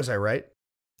Was I right?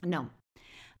 No.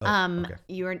 Okay.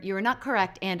 You're not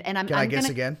correct, and I'm. Can I guess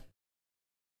again?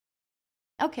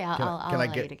 Okay, I'll allow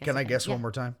you to guess. Can I again. guess one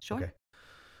more time? Sure. Okay.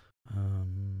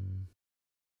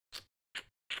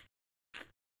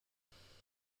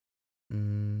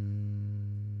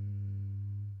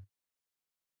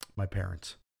 My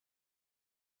parents.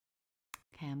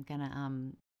 Okay, I'm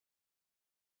gonna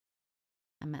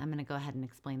go ahead and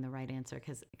explain the right answer,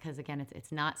 because again,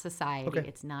 it's not society, okay.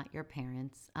 It's not your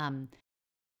parents.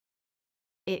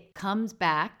 It comes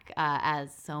back,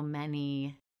 as so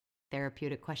many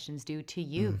therapeutic questions do, to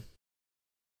you.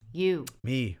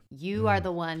 Me. You are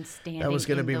the one standing. That was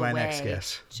going to be my way. next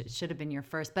guess. Should have been your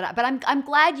first, but I'm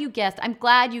glad you guessed. I'm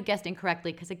glad you guessed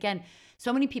incorrectly, because again,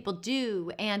 so many people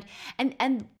do, and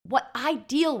what I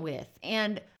deal with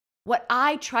and what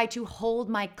I try to hold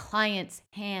my clients'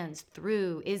 hands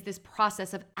through is this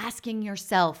process of asking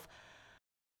yourself,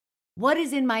 what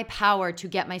is in my power to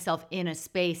get myself in a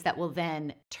space that will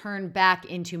then turn back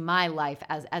into my life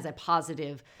as a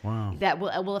positive, that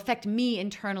will affect me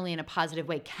internally in a positive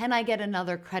way? Can I get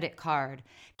another credit card?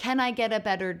 Can I get a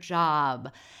better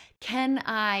job? Can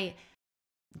I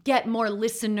get more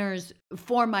listeners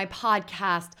for my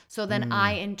podcast so then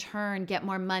I in turn get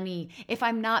more money? If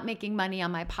I'm not making money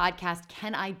on my podcast,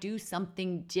 can I do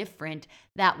something different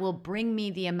that will bring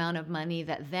me the amount of money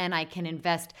that then I can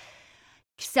invest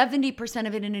 70%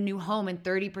 of it in a new home and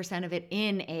 30% of it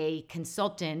in a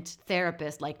consultant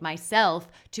therapist like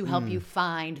myself to help you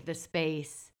find the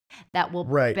space that will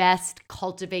Right. best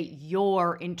cultivate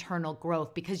your internal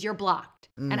growth because you're blocked.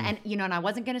 And and I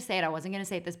wasn't going to say it. I wasn't going to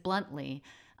say it this bluntly.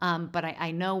 But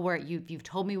I know where you've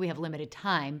told me we have limited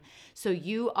time. So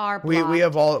you are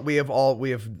blocked.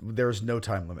 There's no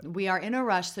time limit. We are in a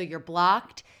rush. So you're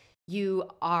blocked. You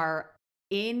are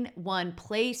in one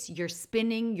place. You're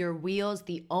spinning your wheels.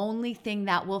 The only thing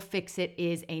that will fix it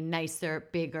is a nicer,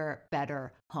 bigger,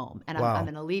 better home. And I'm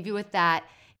going to leave you with that.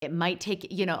 It might take,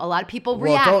 a lot of people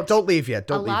react. Well, don't leave yet.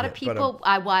 Don't leave yet. A lot of people,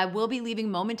 I will be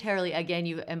leaving momentarily. Again,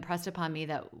 you impressed upon me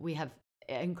that we have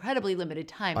incredibly limited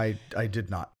time. I did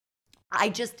not.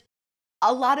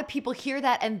 A lot of people hear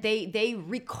that and they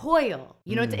recoil.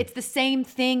 It's the same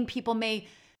thing people may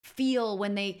feel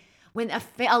when a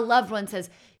loved one says,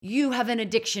 you have an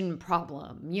addiction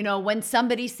problem. When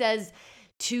somebody says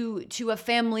to a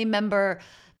family member,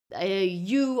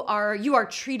 you are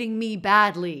treating me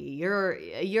badly.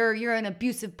 You're an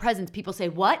abusive presence. People say,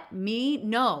 what? Me?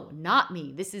 No, not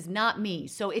me. This is not me.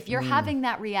 So if you're having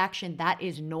that reaction, that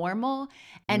is normal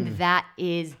and that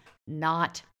is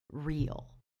not real.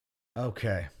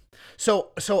 Okay.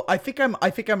 So I think I'm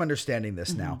understanding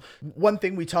this now. One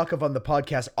thing we talk of on the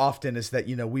podcast often is that,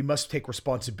 we must take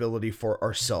responsibility for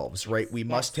ourselves, right? We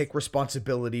must take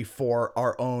responsibility for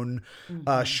our own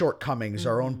shortcomings,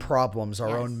 our own problems,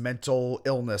 our own mental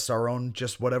illness, our own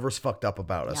just whatever's fucked up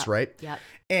about us, right? Yep.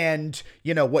 And,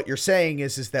 what you're saying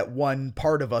is that one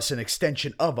part of us, an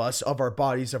extension of us, of our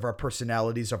bodies, of our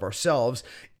personalities, of ourselves,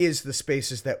 is the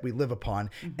spaces that we live upon.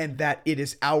 And that it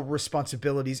is our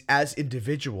responsibilities as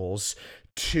individuals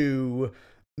to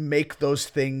make those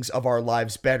things of our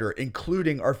lives better,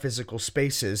 including our physical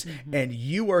spaces. And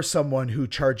you are someone who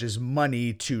charges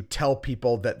money to tell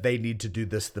people that they need to do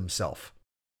this themselves.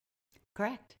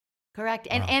 Correct.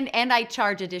 And I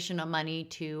charge additional money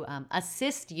to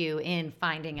assist you in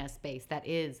finding a space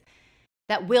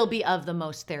that will be of the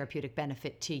most therapeutic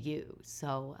benefit to you.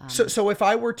 So if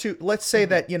I were to, let's say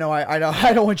that,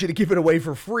 I don't want you to give it away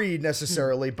for free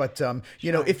necessarily, but,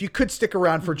 if you could stick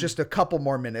around for just a couple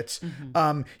more minutes.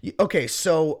 Okay.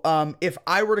 So, if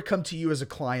I were to come to you as a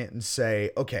client and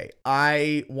say, okay,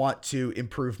 I want to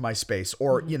improve my space,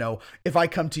 or, if I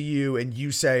come to you and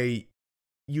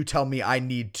you tell me I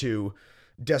need to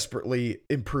desperately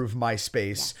improve my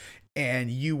space,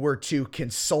 and you were to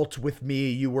consult with me,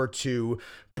 you were to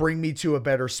bring me to a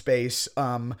better space,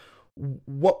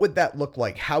 what would that look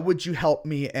like? How would you help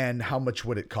me, and how much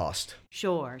would it cost?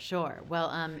 Sure. Well,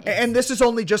 and this is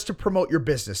only just to promote your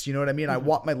business. You know what I mean? I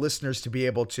want my listeners to be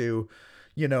able to,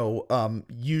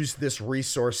 use this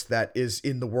resource that is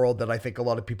in the world that I think a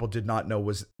lot of people did not know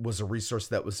was a resource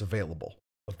that was available.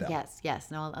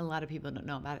 Yes. No, a lot of people don't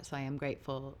know about it, so I am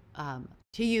grateful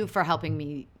to you for helping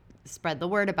me spread the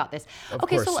word about this. Of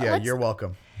course, you're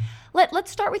welcome.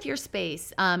 Let's start with your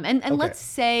space, and let's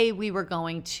say we were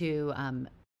going to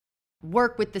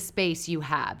work with the space you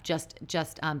have, just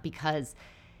because,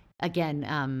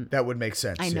 again, that would make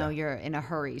sense. I know you're in a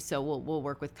hurry, so we'll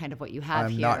work with kind of what you have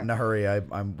here. I'm not in a hurry.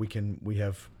 We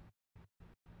have.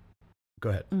 Go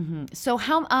ahead. So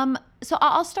so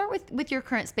I'll start with your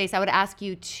current space. I would ask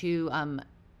you to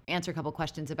answer a couple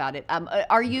questions about it.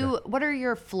 What are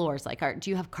your floors like?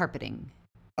 Do you have carpeting?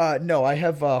 No, I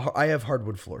have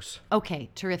hardwood floors.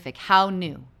 Okay, terrific. How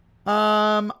new?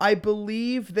 I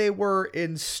believe they were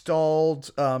installed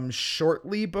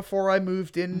shortly before I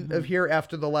moved in of here.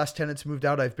 After the last tenants moved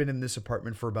out, I've been in this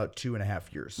apartment for about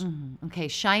 2.5 years. Okay,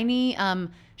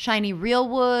 shiny real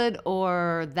wood,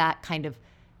 or that kind of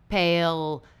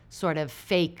pale sort of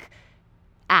fake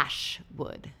ash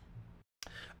wood?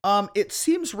 It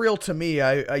seems real to me.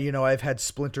 I've had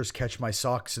splinters catch my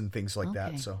socks and things like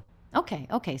that. So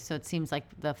okay. So it seems like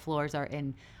the floors are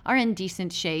in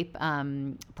decent shape.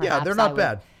 Yeah, they're not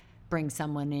bad. Bring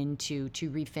someone in to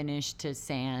refinish, to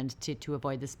sand, to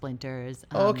avoid the splinters.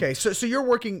 Okay, so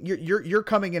you're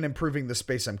coming in, improving the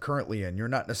space I'm currently in. You're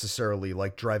not necessarily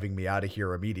like driving me out of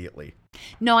here immediately.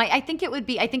 No, I think it would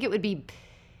be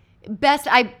best.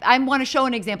 I want to show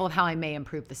an example of how I may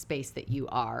improve the space that you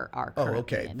are currently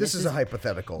okay. in. This is a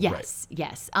hypothetical. Yes, right?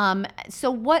 Yes.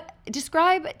 So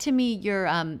describe to me your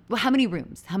how many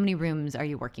rooms? How many rooms are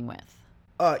you working with?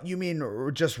 You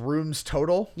mean just rooms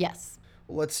total? Yes.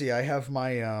 Well, let's see. I have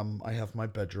my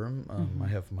bedroom. I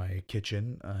have my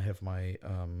kitchen. I have my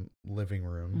living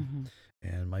room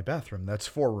and my bathroom. That's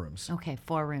 4 rooms. Okay,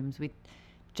 4 rooms. We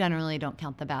generally don't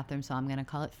count the bathroom, so I'm going to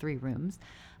call it 3 rooms.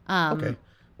 Okay.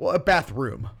 Well, a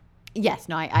bathroom. Yes.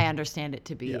 No, I understand it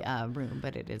to be a room,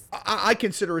 but it is. I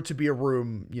consider it to be a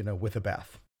room, with a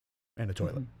bath and a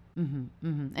toilet.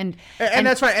 And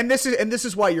that's fine. And this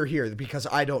is why you're here, because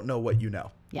I don't know what you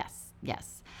know. Yes.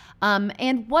 Yes.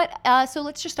 And so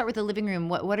let's just start with the living room.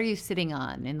 What are you sitting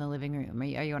on in the living room?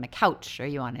 Are you on a couch? Are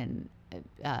you on an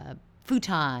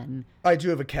futon? I do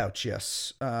have a couch,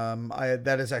 yes.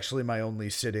 That is actually my only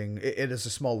sitting. It is a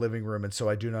small living room, and so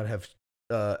I do not have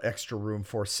extra room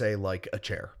for, say, like a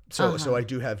chair. So I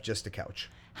do have just a couch.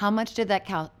 How much did that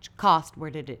couch cost? Where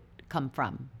did it come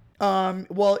from?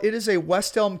 Well, it is a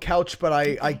West Elm couch, but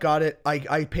I got it.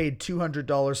 I paid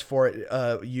 $200 for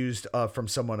it, used from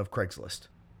someone of Craigslist.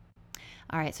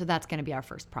 All right, so that's going to be our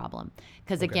first problem,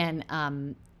 because again,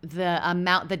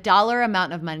 the dollar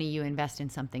amount of money you invest in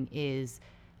something is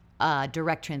a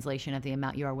direct translation of the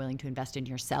amount you are willing to invest in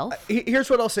yourself. Here's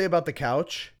what I'll say about the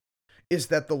couch. Is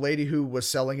that the lady who was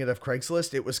selling it of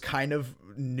Craigslist, it was kind of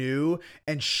new,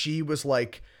 and she was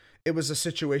like, it was a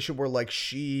situation where like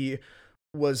she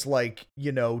was like,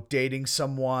 dating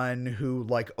someone who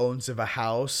like owns of a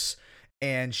house,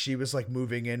 and she was like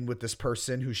moving in with this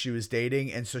person who she was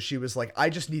dating, and so she was like, I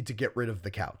just need to get rid of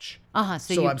the couch.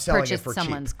 So you I'm selling purchased it for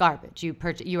someone's cheap. garbage.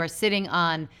 You are sitting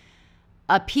on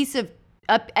a piece of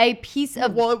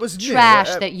Well, it was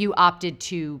trash new. that you opted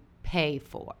to pay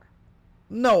for.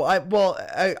 No,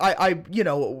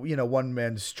 one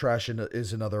man's trash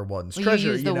is another one's treasure.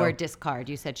 You used the word discard.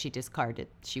 You said she discarded.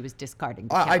 She was discarding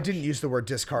the couch. I didn't use the word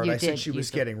discard. I said she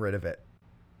was getting rid of it.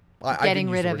 Getting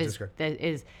rid of is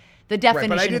the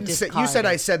definition right, but of discard. You said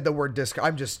I said the word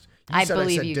discard. I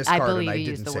believe you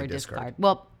used the word discard.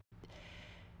 Well,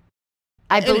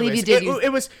 I believe you did.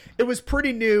 It was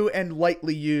pretty new and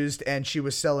lightly used, and she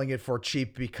was selling it for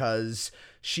cheap because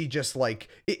she just like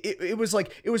it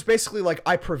was basically like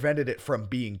I prevented it from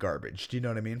being garbage. Do you know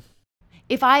what I mean?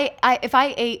 If I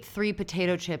ate 3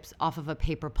 potato chips off of a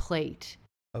paper plate,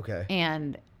 okay,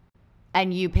 and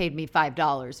you paid me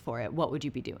 $5 for it, what would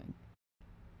you be doing?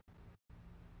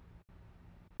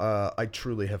 I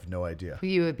truly have no idea.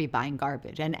 You would be buying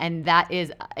garbage, and that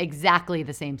is exactly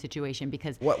the same situation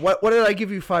because what did I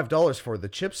give you $5 for? The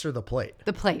chips or the plate?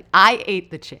 The plate. I ate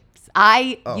the chips.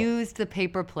 I used the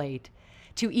paper plate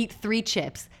to eat 3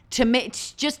 chips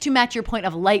just to match your point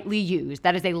of lightly used.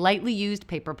 That is a lightly used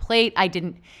paper plate. I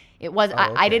didn't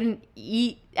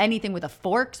eat anything with a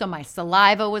fork, so my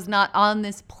saliva was not on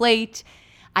this plate.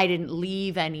 I didn't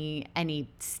leave any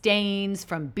stains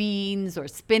from beans or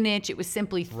spinach. It was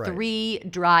simply 3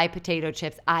 dry potato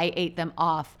chips. I ate them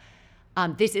off.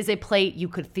 This is a plate you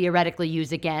could theoretically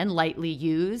use again, lightly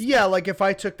used. Yeah, like if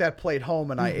I took that plate home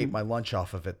and I ate my lunch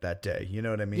off of it that day. You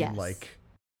know what I mean? Yes. Like,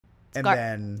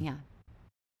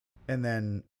 And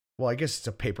then, well, I guess it's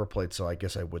a paper plate, so I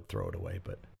guess I would throw it away.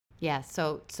 But yeah,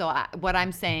 what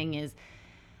I'm saying is,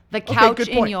 the couch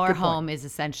in your home is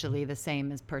essentially the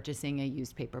same as purchasing a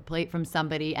used paper plate from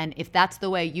somebody. And if that's the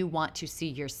way you want to see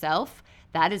yourself,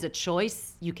 that is a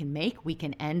choice you can make. We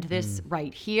can end this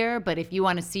right here. But if you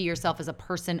want to see yourself as a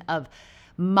person of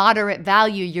moderate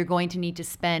value, you're going to need to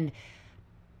spend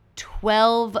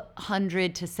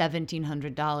 $1,200 to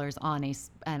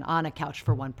 $1,700 on a couch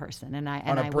for one person. And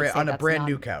I would say on a brand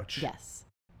new couch. Yes.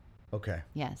 Okay.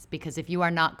 Yes, because if you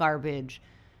are not garbage,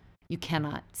 you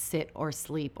cannot sit or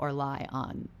sleep or lie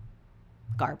on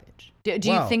garbage. Do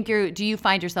you think do you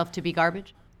find yourself to be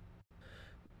garbage?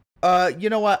 You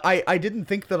know what? I didn't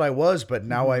think that I was, but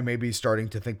now I may be starting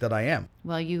to think that I am.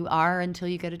 Well, you are until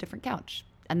you get a different couch.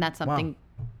 And that's something,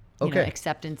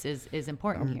 acceptance is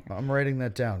important here. I'm writing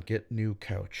that down. Get new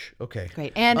couch. Okay.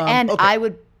 Great. And I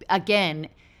would, again,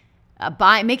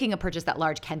 making a purchase that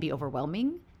large can be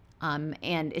overwhelming.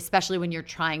 And especially when you're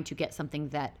trying to get something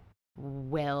that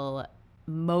will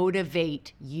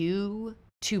motivate you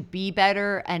to be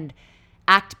better and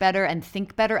act better and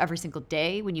think better every single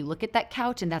day when you look at that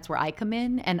couch. And that's where I come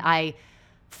in. And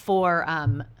for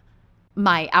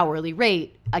my hourly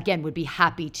rate, again, would be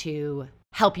happy to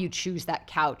help you choose that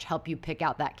couch, help you pick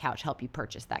out that couch, help you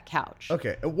purchase that couch.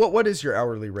 Okay. What is your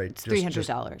hourly rate? It's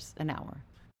 $300 an hour.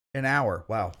 An hour.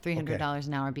 Wow. $300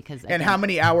 an hour because. And how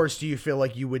many hours do you feel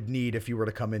like you would need if you were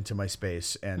to come into my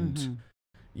space and,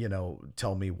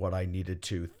 tell me what I needed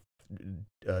to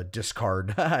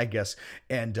discard, I guess,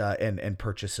 and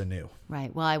purchase anew?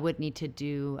 Right. Well, I would need to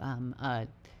do I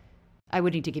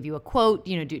would need to give you a quote.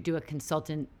 Do a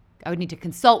consultant. I would need to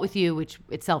consult with you, which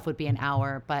itself would be an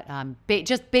hour. But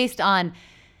just based on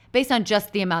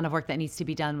just the amount of work that needs to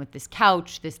be done with this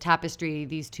couch, this tapestry,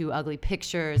 these 2 ugly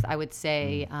pictures, I would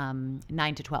say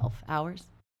 9 to 12 hours.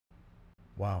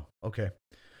 Wow. Okay.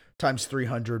 Times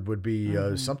 300 would be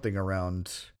something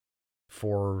around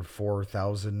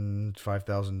 4,000,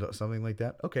 5,000, something like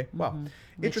that. Okay. Wow.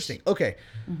 Interesting. Okay.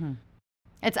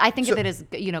 I think of it as,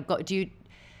 do you,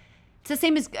 It's the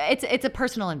same as it's a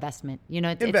personal investment.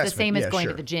 It's the same as going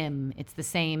to the gym. It's the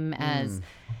same as,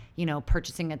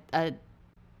 purchasing a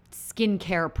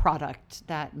skincare product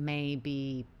that may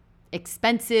be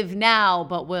expensive now,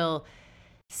 but will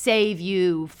save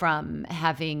you from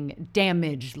having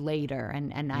damage later.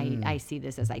 And I see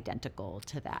this as identical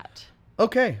to that.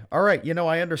 Okay. All right.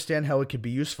 I understand how it could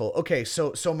be useful. Okay.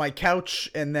 So my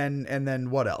couch and then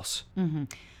what else? Mm-hmm.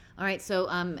 All right.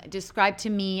 So describe to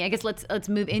me, I guess let's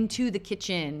move into the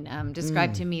kitchen.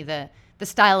 Describe to me the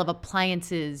style of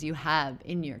appliances you have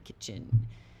in your kitchen.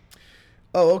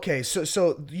 Oh, okay.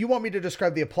 So you want me to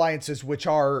describe the appliances which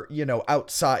are,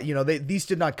 outside, these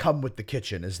did not come with the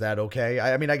kitchen. Is that okay?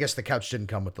 I mean, I guess the couch didn't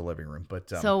come with the living room, but.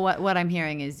 So what I'm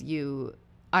hearing is you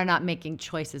are not making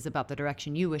choices about the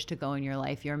direction you wish to go in your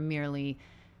life. You're merely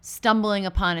stumbling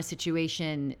upon a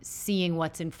situation, seeing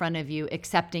what's in front of you,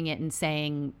 accepting it and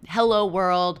saying, hello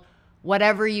world,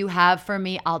 whatever you have for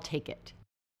me, I'll take it.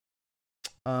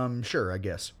 Sure, I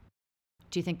guess.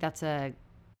 Do you think that's a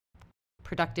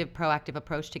productive, proactive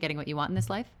approach to getting what you want in this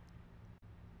life?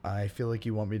 I feel like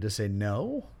you want me to say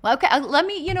no. Well, okay,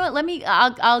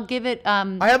 I'll give it.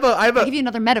 I'll give you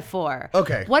another metaphor.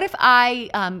 Okay. What if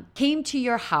I came to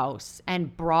your house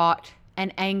and brought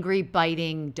an angry,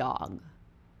 biting dog?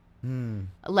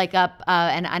 Like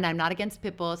and I'm not against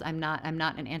pit bulls. I'm not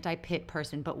an anti-pit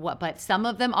person. But some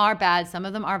of them are bad. Some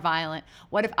of them are violent.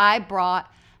 What if I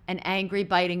brought an angry,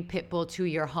 biting pit bull to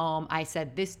your home? I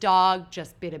said, this dog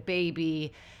just bit a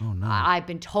baby. Oh no! I've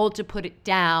been told to put it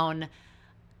down,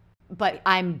 but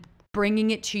I'm bringing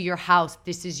it to your house.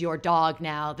 This is your dog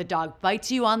now. The dog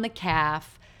bites you on the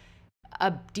calf.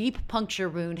 A deep puncture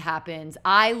wound happens.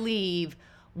 I leave.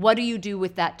 What do you do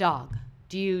with that dog?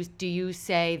 Do you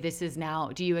say this is now?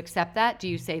 Do you accept that? Do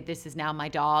you say this is now my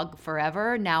dog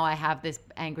forever? Now I have this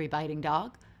angry, biting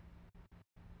dog.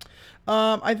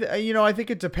 I think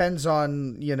it depends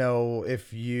on,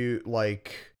 if you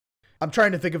like. I'm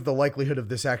trying to think of the likelihood of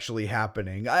this actually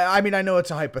happening. I mean, I know it's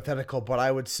a hypothetical, but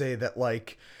I would say that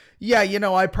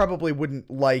I probably wouldn't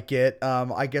like it.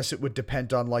 I guess it would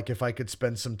depend on if I could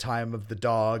spend some time with the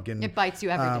dog and it bites you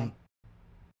every day.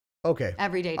 Okay.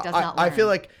 Every day. It does not learn. I feel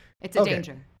like it's a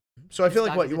danger. So I feel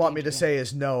like what you want me to say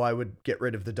is no, I would get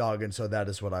rid of the dog, and so that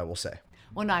is what I will say.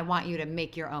 Well, no, I want you to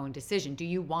make your own decision. Do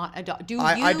you want a dog?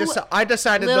 I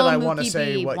decided that I want to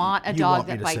say what want a you dog want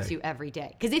me that to bites say. you every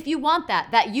day. Because if you want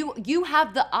that you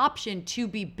have the option to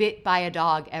be bit by a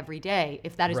dog every day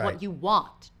if that is what you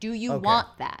want. Do you want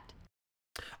that?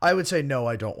 I would say no,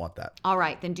 I don't want that. All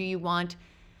right, then do you want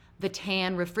the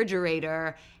tan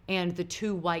refrigerator and the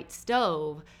 2 white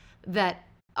stove that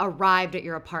arrived at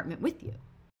your apartment with you?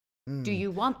 Do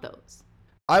you want those?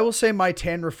 I will say my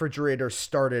tan refrigerator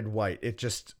started white.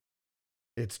 It's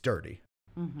dirty.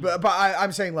 Mm-hmm. But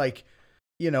I'm saying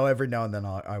every now and then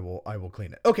I will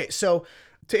clean it. Okay, so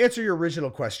to answer your original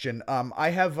question,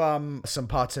 I have some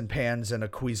pots and pans and a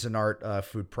Cuisinart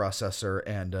food processor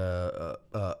and a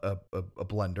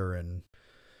blender and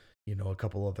a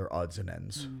couple other odds and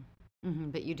ends.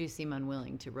 Mm-hmm. But you do seem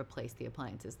unwilling to replace the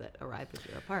appliances that arrive at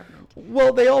your apartment.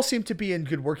 Well, they all seem to be in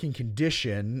good working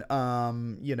condition.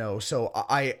 So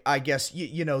I guess,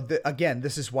 again,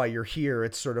 this is why you're here.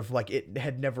 It's sort of like it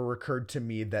had never occurred to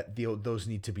me that those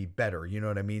need to be better. You know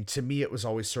what I mean? To me, it was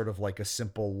always sort of like a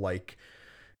simple,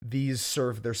 these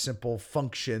serve their simple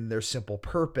function, their simple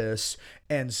purpose.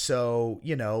 And so,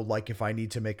 if I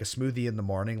need to make a smoothie in the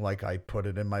morning, I put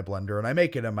it in my blender and I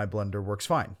make it and my blender works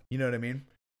fine. You know what I mean?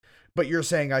 But you're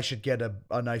saying I should get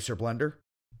a nicer blender?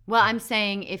 Well, I'm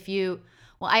saying do you,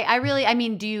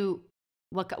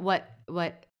 what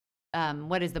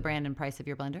is the brand and price of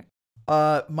your blender?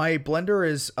 My blender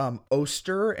is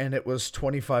Oster and it was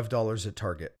 $25 at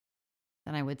Target.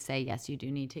 Then I would say, yes, you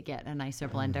do need to get a nicer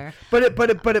blender.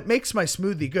 But it makes my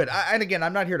smoothie good. And again,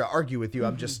 I'm not here to argue with you.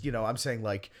 I'm just, I'm saying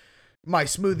my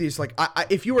smoothies,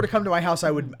 if you were to come to my house,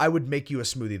 I would make you a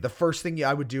smoothie. The first thing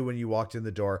I would do when you walked in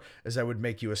the door is I would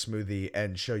make you a smoothie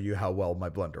and show you how well my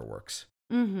blender works.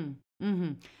 Mm-hmm.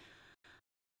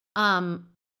 Mm-hmm.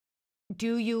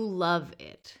 Do you love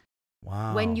it?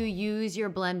 Wow. When you use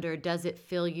your blender, does it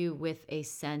fill you with a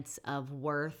sense of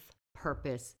worth,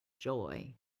 purpose,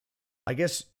 joy? I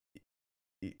guess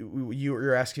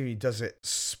you're asking me, does it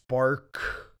spark?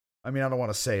 I mean, I don't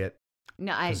want to say it.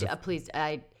 No, please,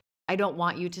 I don't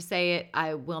want you to say it.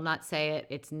 I will not say it.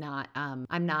 It's not.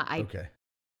 I'm not. Okay.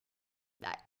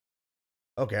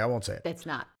 Okay, I won't say it. That's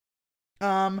not.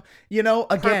 Again,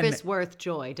 purpose, worth,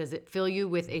 joy. Does it fill you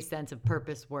with a sense of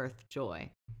purpose, worth,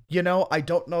 joy? I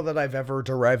don't know that I've ever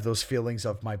derived those feelings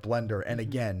of my blender. And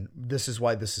again, this is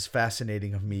why this is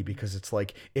fascinating of me, because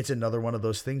it's another one of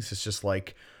those things. It's just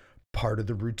part of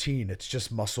the routine. It's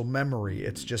just muscle memory.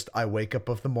 It's just I wake up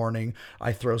of the morning,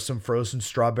 I throw some frozen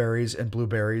strawberries and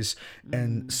blueberries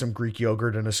and some Greek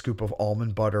yogurt and a scoop of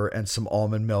almond butter and some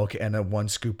almond milk and a 1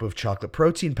 scoop of chocolate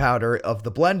protein powder of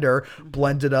the blender,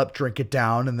 blend it up, drink it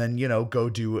down, and then, go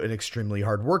do an extremely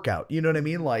hard workout. You know what I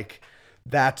mean? Like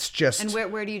that's just. And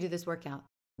where do you do this workout?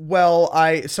 Well,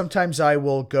 I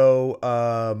will go,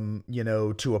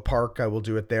 to a park. I will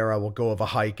do it there. I will go of a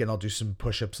hike and I'll do some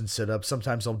push-ups and sit-ups.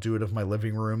 Sometimes I'll do it of my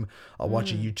living room. I'll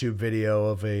watch a YouTube video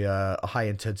of a high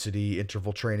intensity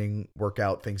interval training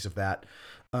workout, things of that.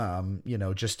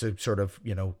 Just to sort of,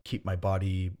 keep my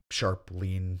body sharp,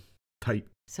 lean, tight.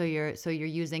 So you're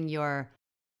using your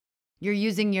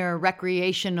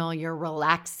recreational, your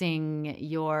relaxing,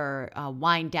 your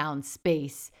wind down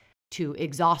space to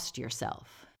exhaust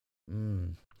yourself.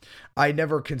 I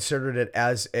never considered it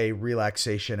as a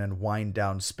relaxation and wind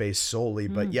down space solely,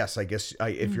 but yes, I guess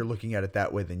if you're looking at it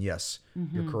that way, then yes,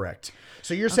 you're correct.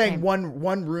 So you're saying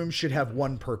one room should have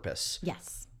one purpose.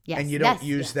 Yes. Yes. And you don't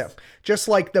use that. Just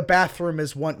like the bathroom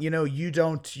is one, you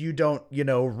don't,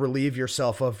 relieve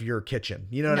yourself of your kitchen.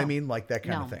 You know what I mean? Like that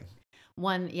kind of thing.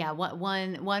 One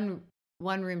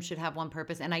room should have one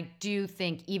purpose. And I do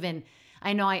think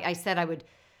I know I said I would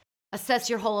assess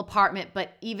your whole apartment,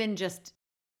 but even just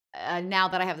now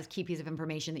that I have this key piece of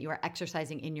information that you are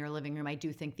exercising in your living room, I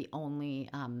do think the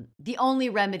only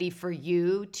remedy for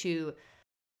you to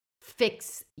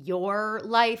fix your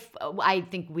life, I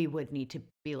think we would need to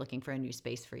be looking for a new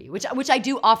space for you, which I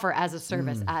do offer as a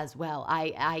service as well.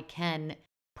 I can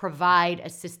provide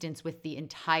assistance with the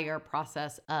entire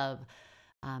process of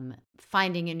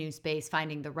finding a new space,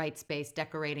 finding the right space,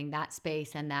 decorating that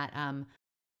space, and that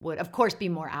would, of course, be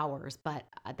more hours, but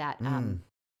that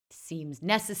seems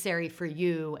necessary for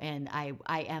you, and I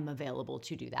am available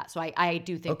to do that. So I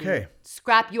do think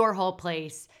scrap your whole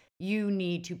place. You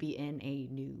need to be in a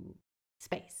new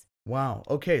space. Wow.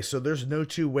 Okay. So there's no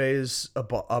two ways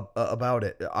about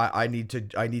it. I need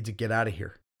to get out of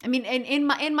here. I mean, in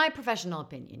my professional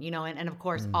opinion, and of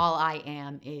course, all I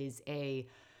am is a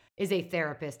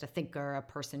therapist, a thinker, a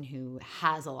person who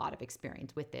has a lot of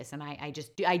experience with this. And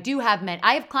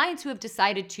I have clients who have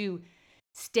decided to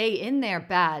stay in their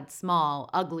bad,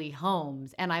 small, ugly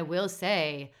homes. And I will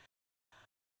say,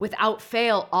 without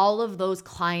fail, all of those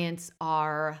clients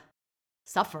are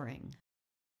suffering.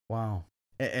 Wow.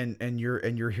 And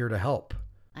you're here to help.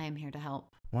 I am here to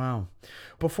help. Wow.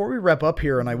 Before we wrap up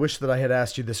here, and I wish that I had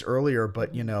asked you this earlier,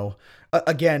 but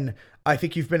again, I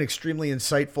think you've been extremely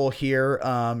insightful here.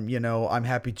 I'm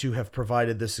happy to have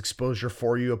provided this exposure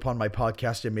for you upon my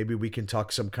podcast, and maybe we can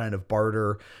talk some kind of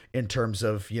barter in terms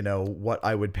of, what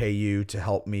I would pay you to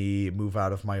help me move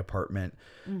out of my apartment.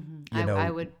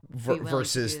 I would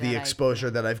versus the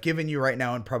exposure that I've given you right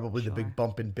now, and probably the big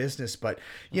bump in business. But,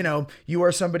 you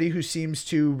are somebody who seems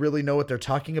to really know what they're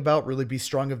talking about, really be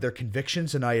strong of their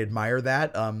convictions. And I admire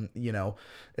that,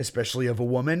 especially of a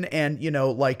woman. And,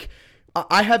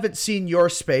 I haven't seen your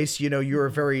space. You're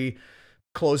very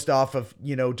closed off of,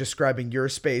 describing your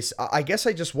space. I guess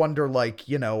I just wonder,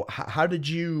 how did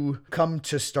you come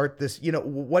to start this?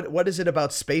 What is it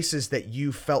about spaces that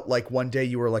you felt like one day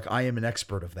you were like, I am an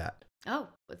expert of that? Oh,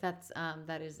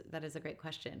 that is a great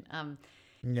question.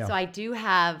 Yeah. So I do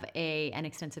have an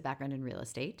extensive background in real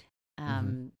estate.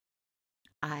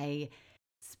 I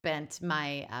spent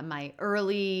my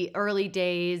early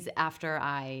days after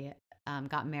I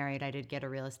got married. I did get a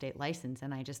real estate license,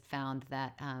 and I just found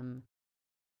that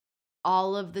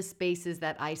all of the spaces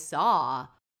that I saw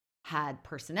had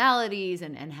personalities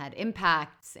and had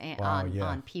impacts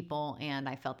on people, and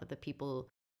I felt that the people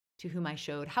to whom I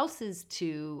showed houses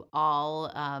to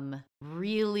all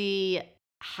really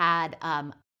had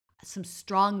some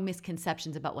strong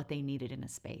misconceptions about what they needed in a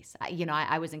space.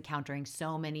 I was encountering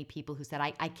so many people who said,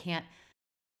 I can't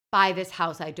buy this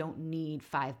house. I don't need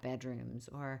 5 bedrooms.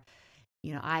 Or,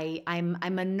 I'm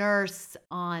a nurse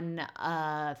on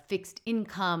a fixed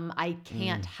income. I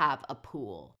can't have a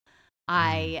pool.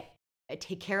 I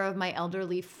take care of my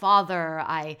elderly father.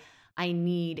 I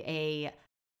need a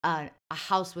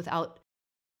house without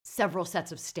several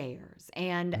sets of stairs.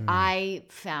 And I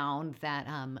found that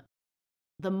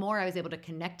the more I was able to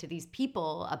connect to these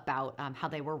people about how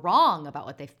they were wrong about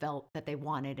what they felt that they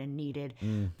wanted and needed,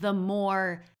 the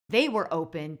more they were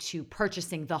open to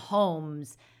purchasing the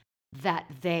homes that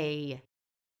they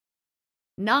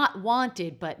not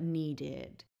wanted but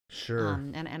needed. Sure.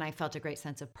 And I felt a great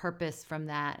sense of purpose from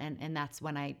that. And that's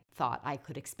when I thought I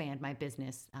could expand my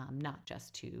business, not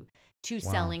just to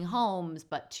selling homes,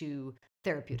 but to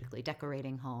therapeutically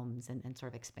decorating homes and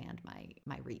sort of expand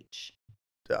my reach.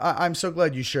 I'm so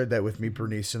glad you shared that with me,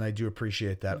 Bernice, and I do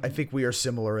appreciate that. I think we are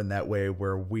similar in that way,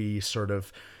 where we sort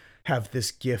of have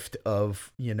this gift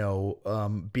of,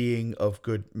 being of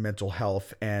good mental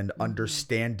health and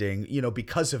understanding,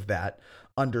 because of that,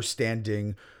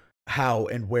 understanding how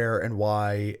and where and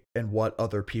why and what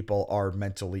other people are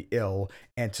mentally ill,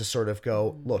 and to sort of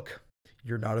go, look,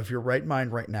 you're not of your right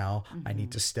mind right now. I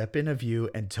need to step in of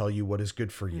you and tell you what is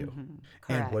good for you.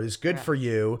 And what is good for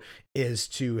you is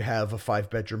to have a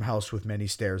 5-bedroom house with many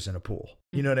stairs and a pool.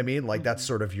 You know what I mean? Like that's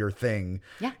sort of your thing.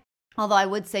 Yeah. Although I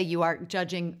would say you are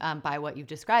judging by what you've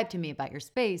described to me about your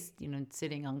space,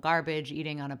 sitting on garbage,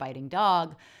 eating on a biting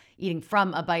dog, eating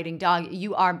from a biting dog.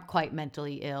 You are quite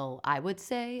mentally ill, I would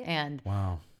say. And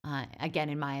wow. Again,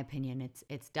 in my opinion,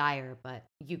 it's dire, but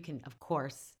you can, of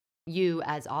course, you,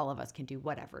 as all of us, can do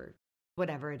whatever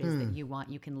it is that you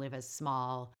want. You can live as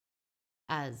small,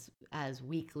 as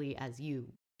weakly as you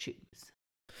choose.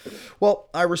 Well,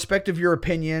 I respect of your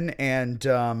opinion, and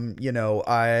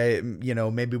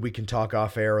maybe we can talk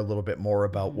off air a little bit more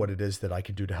about what it is that I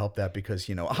can do to help that, because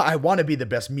I want to be the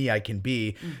best me I can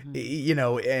be,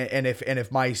 and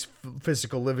if my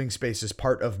physical living space is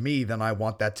part of me, then I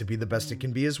want that to be the best it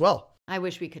can be as well. I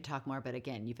wish we could talk more, but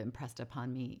again, you've impressed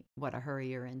upon me what a hurry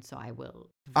you're in, so I will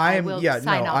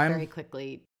sign off very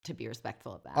quickly to be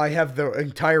respectful of that. I have the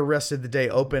entire rest of the day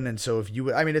open, and so if you,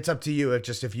 it's up to you.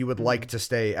 If you would like to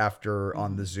stay after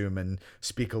on the Zoom and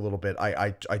speak a little bit,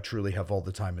 I truly have all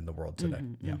the time in the world today.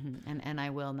 And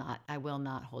I will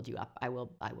not hold you up. I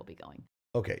will be going.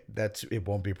 Okay, it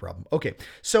won't be a problem. Okay,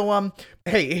 so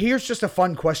hey, here's just a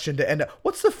fun question to end.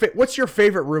 What's your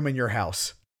favorite room in your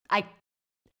house?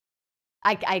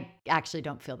 I actually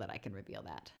don't feel that I can reveal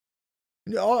that.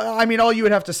 No, all you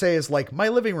would have to say is like my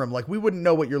living room. Like we wouldn't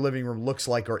know what your living room looks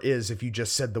like or is if you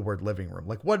just said the word living room.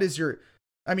 Like what is your?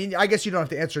 I guess you don't have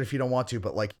to answer it if you don't want to,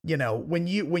 but like when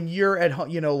you're at home,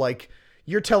 like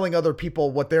you're telling other people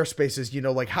what their space is.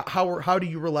 Like how do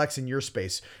you relax in your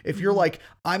space? If you're like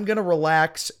I'm gonna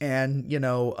relax and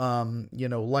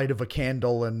light of a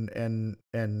candle and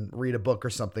read a book or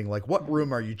something. Like what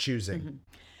room are you choosing?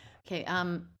 Okay.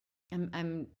 I'm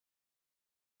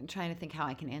trying to think how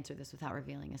I can answer this without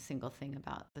revealing a single thing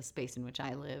about the space in which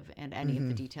I live and any of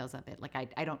the details of it. Like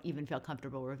I don't even feel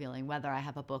comfortable revealing whether I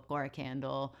have a book or a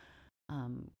candle.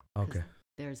 Okay.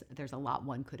 There's a lot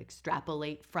one could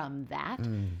extrapolate from that.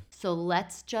 So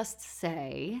let's just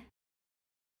say,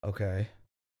 okay,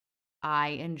 I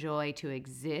enjoy to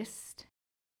exist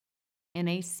in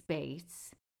a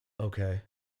space. Okay.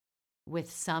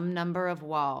 With some number of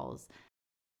walls,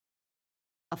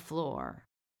 a floor,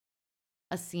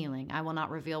 a ceiling. I will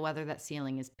not reveal whether that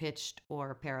ceiling is pitched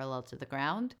or parallel to the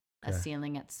ground, a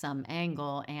ceiling at some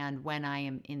angle. And when I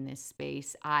am in this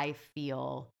space, I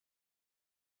feel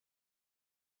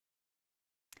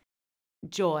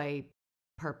joy,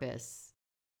 purpose,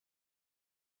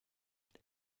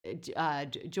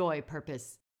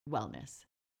 wellness.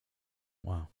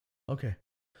 Wow. Okay.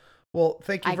 Well,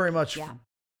 thank you very much. Yeah.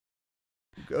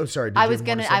 Oh, sorry. I was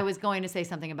going to say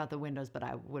something about the windows, but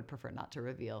I would prefer not to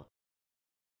reveal.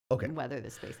 Okay. Whether the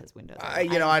space has windows. I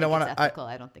don't want to. I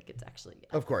don't think it's actually.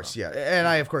 Ethical. Of course, yeah, and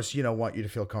I, of course, want you to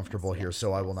feel comfortable here,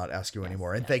 so I will not ask you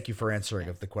anymore. And thank you for answering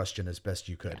of the question as best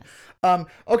you could. Yes.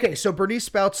 Okay, so Bernice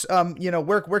Spouts,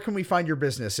 where can we find your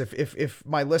business? If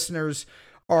my listeners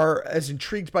are as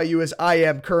intrigued by you as I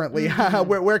am currently,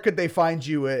 where could they find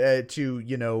you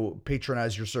to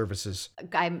patronize your services?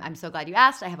 I'm so glad you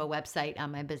asked. I have a website.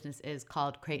 My business is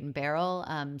called Crate and Barrel.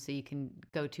 So you can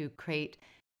go to Crate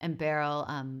and Barrel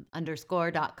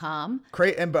 _.com.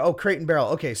 Crate and Barrel.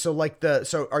 Okay,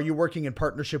 so are you working in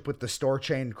partnership with the store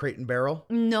chain Crate and Barrel?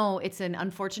 No, it's an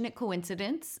unfortunate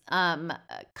coincidence.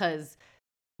 Because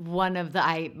one of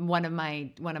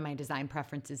my design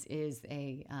preferences is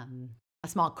a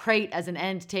small crate as an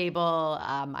end table.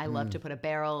 I love to put a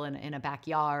barrel in a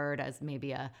backyard as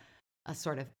maybe a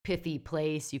sort of pithy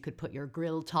place you could put your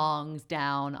grill tongs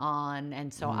down on.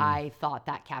 And so I thought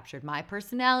that captured my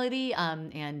personality.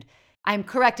 And I'm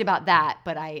correct about that,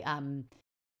 but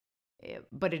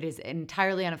but it is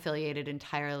entirely unaffiliated,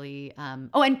 entirely,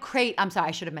 and Crate, I'm sorry,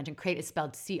 I should have mentioned Crate is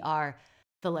spelled CR,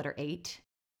 the letter 8,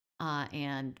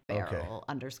 and barrel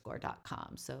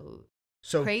 _.com. So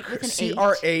Crate with an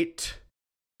CR8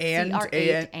 and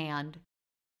CR8 and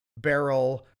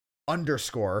barrel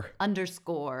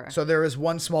 _. So there is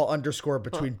one small underscore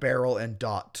between barrel and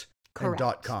dot. Correct.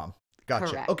 And .com. Gotcha.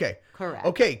 Correct. Okay. Correct.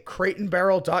 Okay.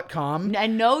 crateandbarrel.com.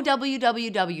 And no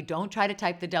www. Don't try to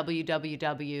type the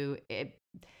www.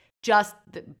 Just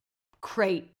the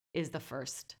Crate is the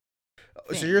first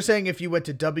So you're saying if you went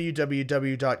to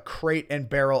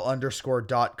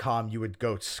www.crateandbarrel_.com, you would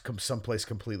go someplace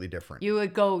completely different. You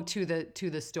would go to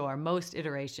the store. Most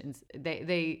iterations, they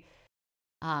they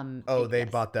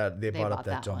bought that. They bought up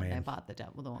that one. domain. They bought the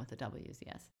one with the W's.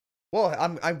 Yes. Well,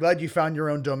 I'm glad you found your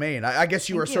own domain. I guess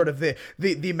you were sort of the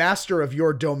master of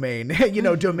your domain.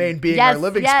 Domain being our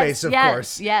living space, of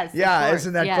course. Yes. Yeah, course.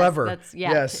 isn't that clever?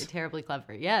 That's terribly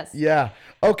clever. Yes. Yeah.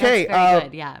 Okay. That's very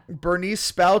good. Yeah. Bernice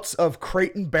Spouts of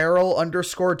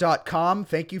crateandbarrel_.com.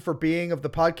 Thank you for being of the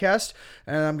podcast.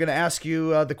 And I'm going to ask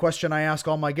you the question I ask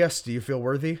all my guests. Do you feel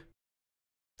worthy?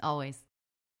 Always.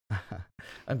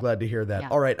 I'm glad to hear that. Yeah.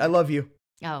 All right. I love you.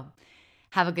 Oh,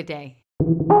 have a good day.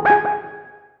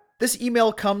 This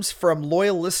email comes from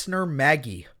loyal listener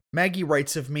Maggie. Maggie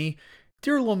writes of me,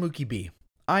 Dear Lomuki B,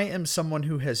 I am someone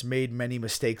who has made many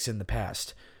mistakes in the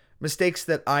past. Mistakes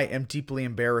that I am deeply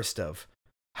embarrassed of.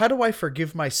 How do I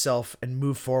forgive myself and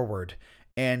move forward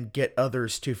and get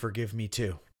others to forgive me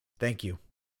too? Thank you.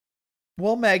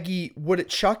 Well, Maggie, would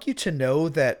it shock you to know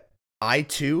that I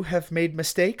too have made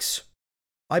mistakes?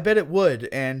 I bet it would,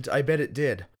 and I bet it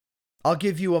did. I'll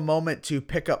give you a moment to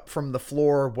pick up from the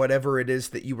floor whatever it is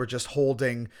that you were just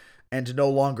holding and no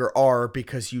longer are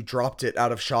because you dropped it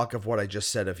out of shock of what I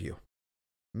just said of you.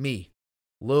 Me,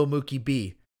 Lil Mookie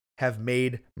B, have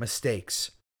made mistakes.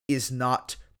 Is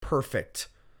not perfect.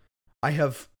 I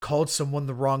have called someone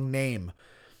the wrong name.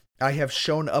 I have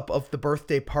shown up of the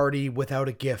birthday party without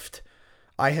a gift.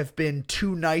 I have been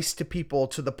too nice to people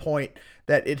to the point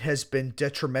that it has been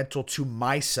detrimental to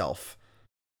myself.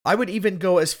 I would even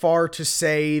go as far to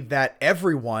say that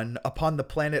everyone upon the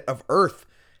planet of Earth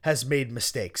has made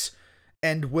mistakes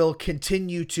and will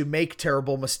continue to make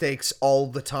terrible mistakes all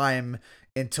the time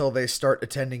until they start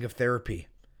attending of therapy.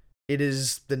 It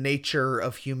is the nature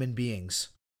of human beings.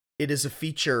 It is a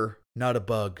feature, not a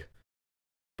bug.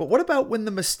 But what about when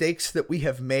the mistakes that we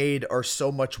have made are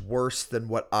so much worse than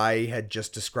what I had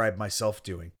just described myself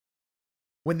doing?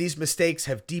 When these mistakes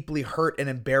have deeply hurt and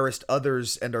embarrassed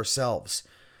others and ourselves?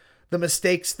 The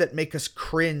mistakes that make us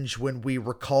cringe when we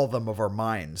recall them of our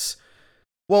minds.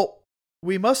 Well,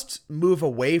 we must move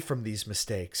away from these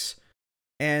mistakes.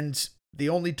 And the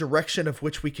only direction of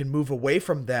which we can move away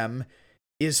from them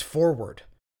is forward.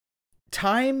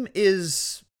 Time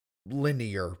is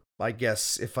linear, I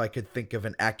guess, if I could think of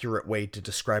an accurate way to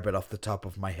describe it off the top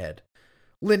of my head.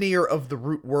 Linear of the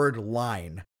root word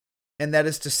line. And that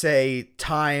is to say,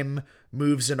 time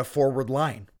moves in a forward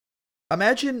line.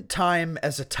 Imagine time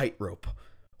as a tightrope,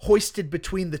 hoisted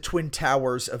between the twin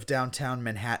towers of downtown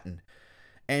Manhattan,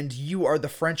 and you are the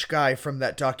French guy from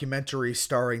that documentary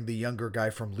starring the younger guy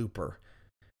from Looper.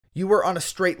 You are on a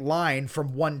straight line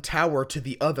from one tower to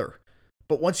the other,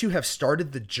 but once you have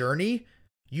started the journey,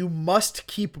 you must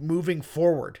keep moving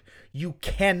forward. You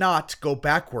cannot go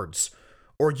backwards,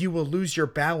 or you will lose your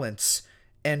balance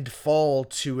and fall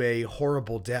to a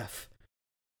horrible death.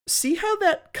 See how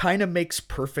that kind of makes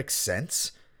perfect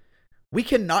sense? We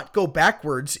cannot go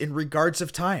backwards in regards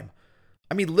of time.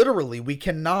 I mean, literally, we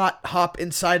cannot hop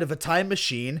inside of a time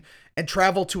machine and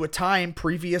travel to a time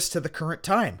previous to the current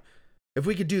time. If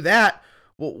we could do that,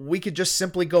 well, we could just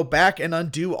simply go back and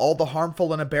undo all the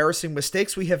harmful and embarrassing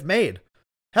mistakes we have made.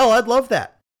 Hell, I'd love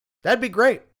that. That'd be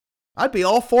great. I'd be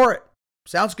all for it.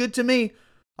 Sounds good to me.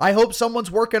 I hope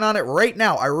someone's working on it right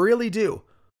now. I really do.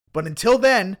 But until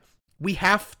then, we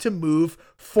have to move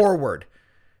forward.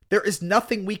 There is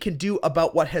nothing we can do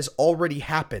about what has already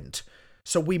happened.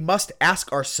 So we must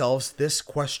ask ourselves this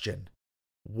question.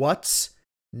 What's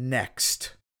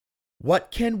next?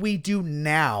 What can we do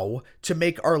now to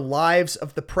make our lives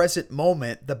of the present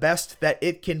moment the best that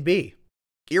it can be,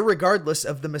 irregardless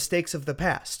of the mistakes of the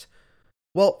past?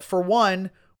 Well, for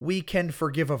one, we can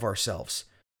forgive of ourselves.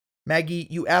 Maggie,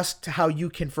 you asked how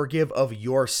you can forgive of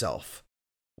yourself.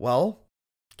 Well,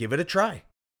 give it a try.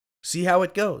 See how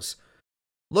it goes.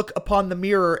 Look upon the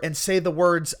mirror and say the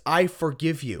words, I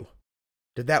forgive you.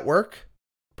 Did that work?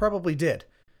 Probably did.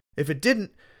 If it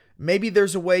didn't, maybe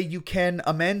there's a way you can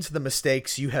amend the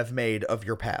mistakes you have made of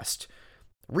your past.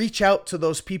 Reach out to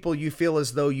those people you feel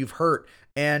as though you've hurt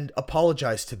and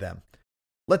apologize to them.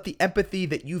 Let the empathy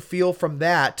that you feel from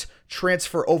that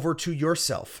transfer over to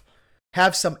yourself.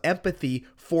 Have some empathy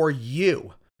for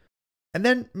you. And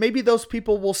then maybe those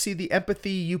people will see the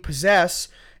empathy you possess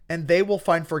and they will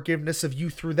find forgiveness of you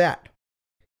through that.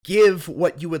 Give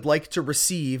what you would like to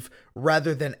receive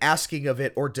rather than asking of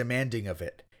it or demanding of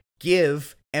it.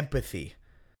 Give empathy.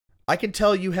 I can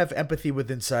tell you have empathy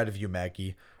within inside of you,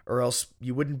 Maggie, or else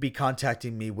you wouldn't be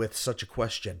contacting me with such a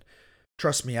question.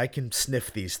 Trust me, I can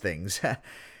sniff these things.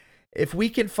 If we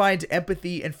can find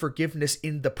empathy and forgiveness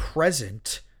in the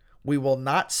present, we will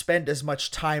not spend as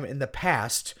much time in the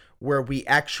past where we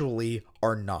actually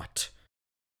are not.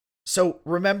 So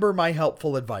remember my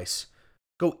helpful advice.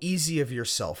 Go easy of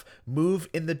yourself. Move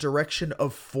in the direction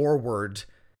of forward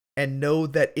and know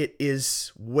that it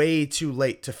is way too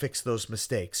late to fix those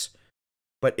mistakes.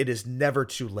 But it is never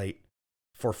too late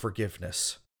for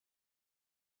forgiveness.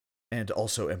 And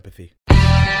also empathy.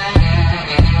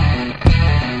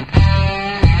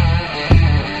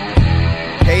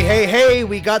 Hey,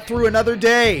 we got through another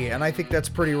day, and I think that's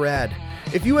pretty rad.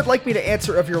 If you would like me to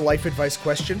answer of your life advice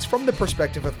questions from the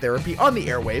perspective of therapy on the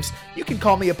airwaves, you can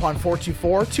call me upon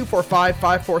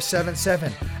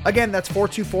 424-245-5477. Again, that's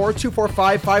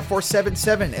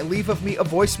 424-245-5477, and leave of me a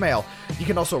voicemail. You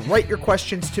can also write your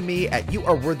questions to me at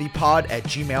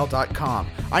youareworthypod@gmail.com.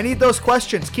 I need those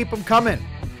questions. Keep them coming.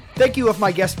 Thank you of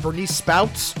my guest, Bernice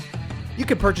Spouts. You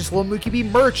can purchase Lil Mookie B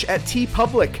merch at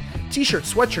TeePublic.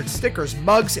 T-shirts, sweatshirts, stickers,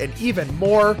 mugs, and even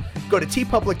more. Go to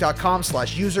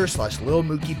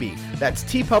tpublic.com/user/LilMookieB. That's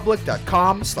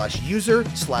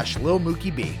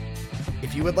tpublic.com/user/LilMookieB.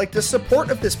 If you would like the support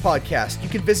of this podcast, you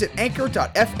can visit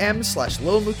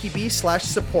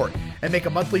anchor.fm/LilMookieB/support and make a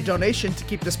monthly donation to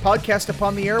keep this podcast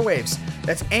upon the airwaves.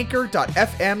 That's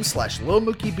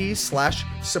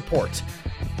anchor.fm/LilMookieB/support.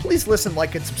 Please listen,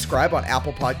 like, and subscribe on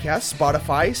Apple Podcasts,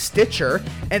 Spotify, Stitcher,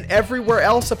 and everywhere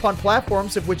else upon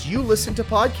platforms of which you listen to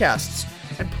podcasts.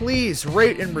 And please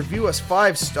rate and review us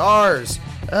 5 stars.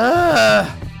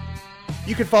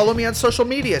 You can follow me on social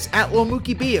medias at Lil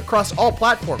Mookie B across all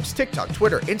platforms: TikTok,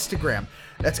 Twitter, Instagram.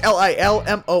 That's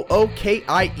LILMOOKIEB.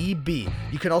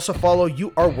 You can also follow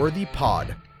You Are Worthy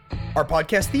Pod. Our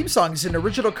podcast theme song is an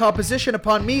original composition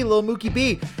upon me, Lil Mookie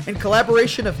B, in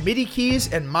collaboration of MIDI keys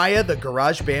and Maya, the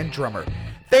GarageBand drummer.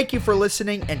 Thank you for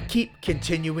listening, and keep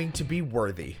continuing to be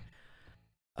worthy.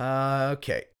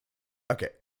 Okay.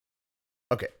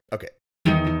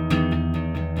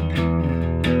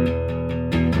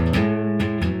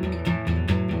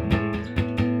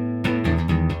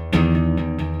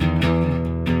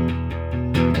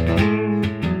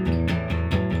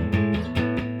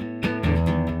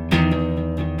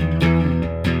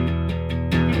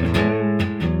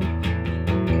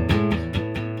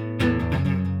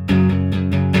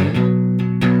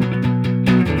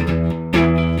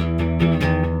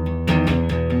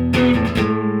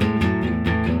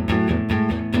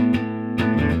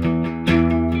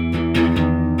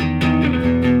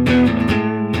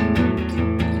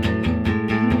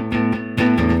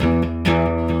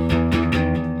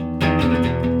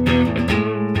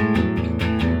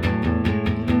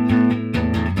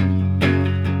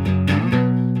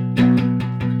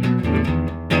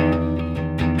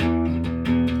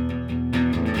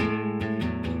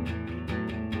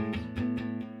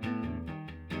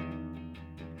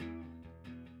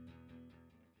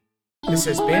 This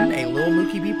has been a Lil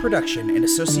Mookie B production in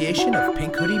association of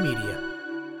Pink Hoodie Media.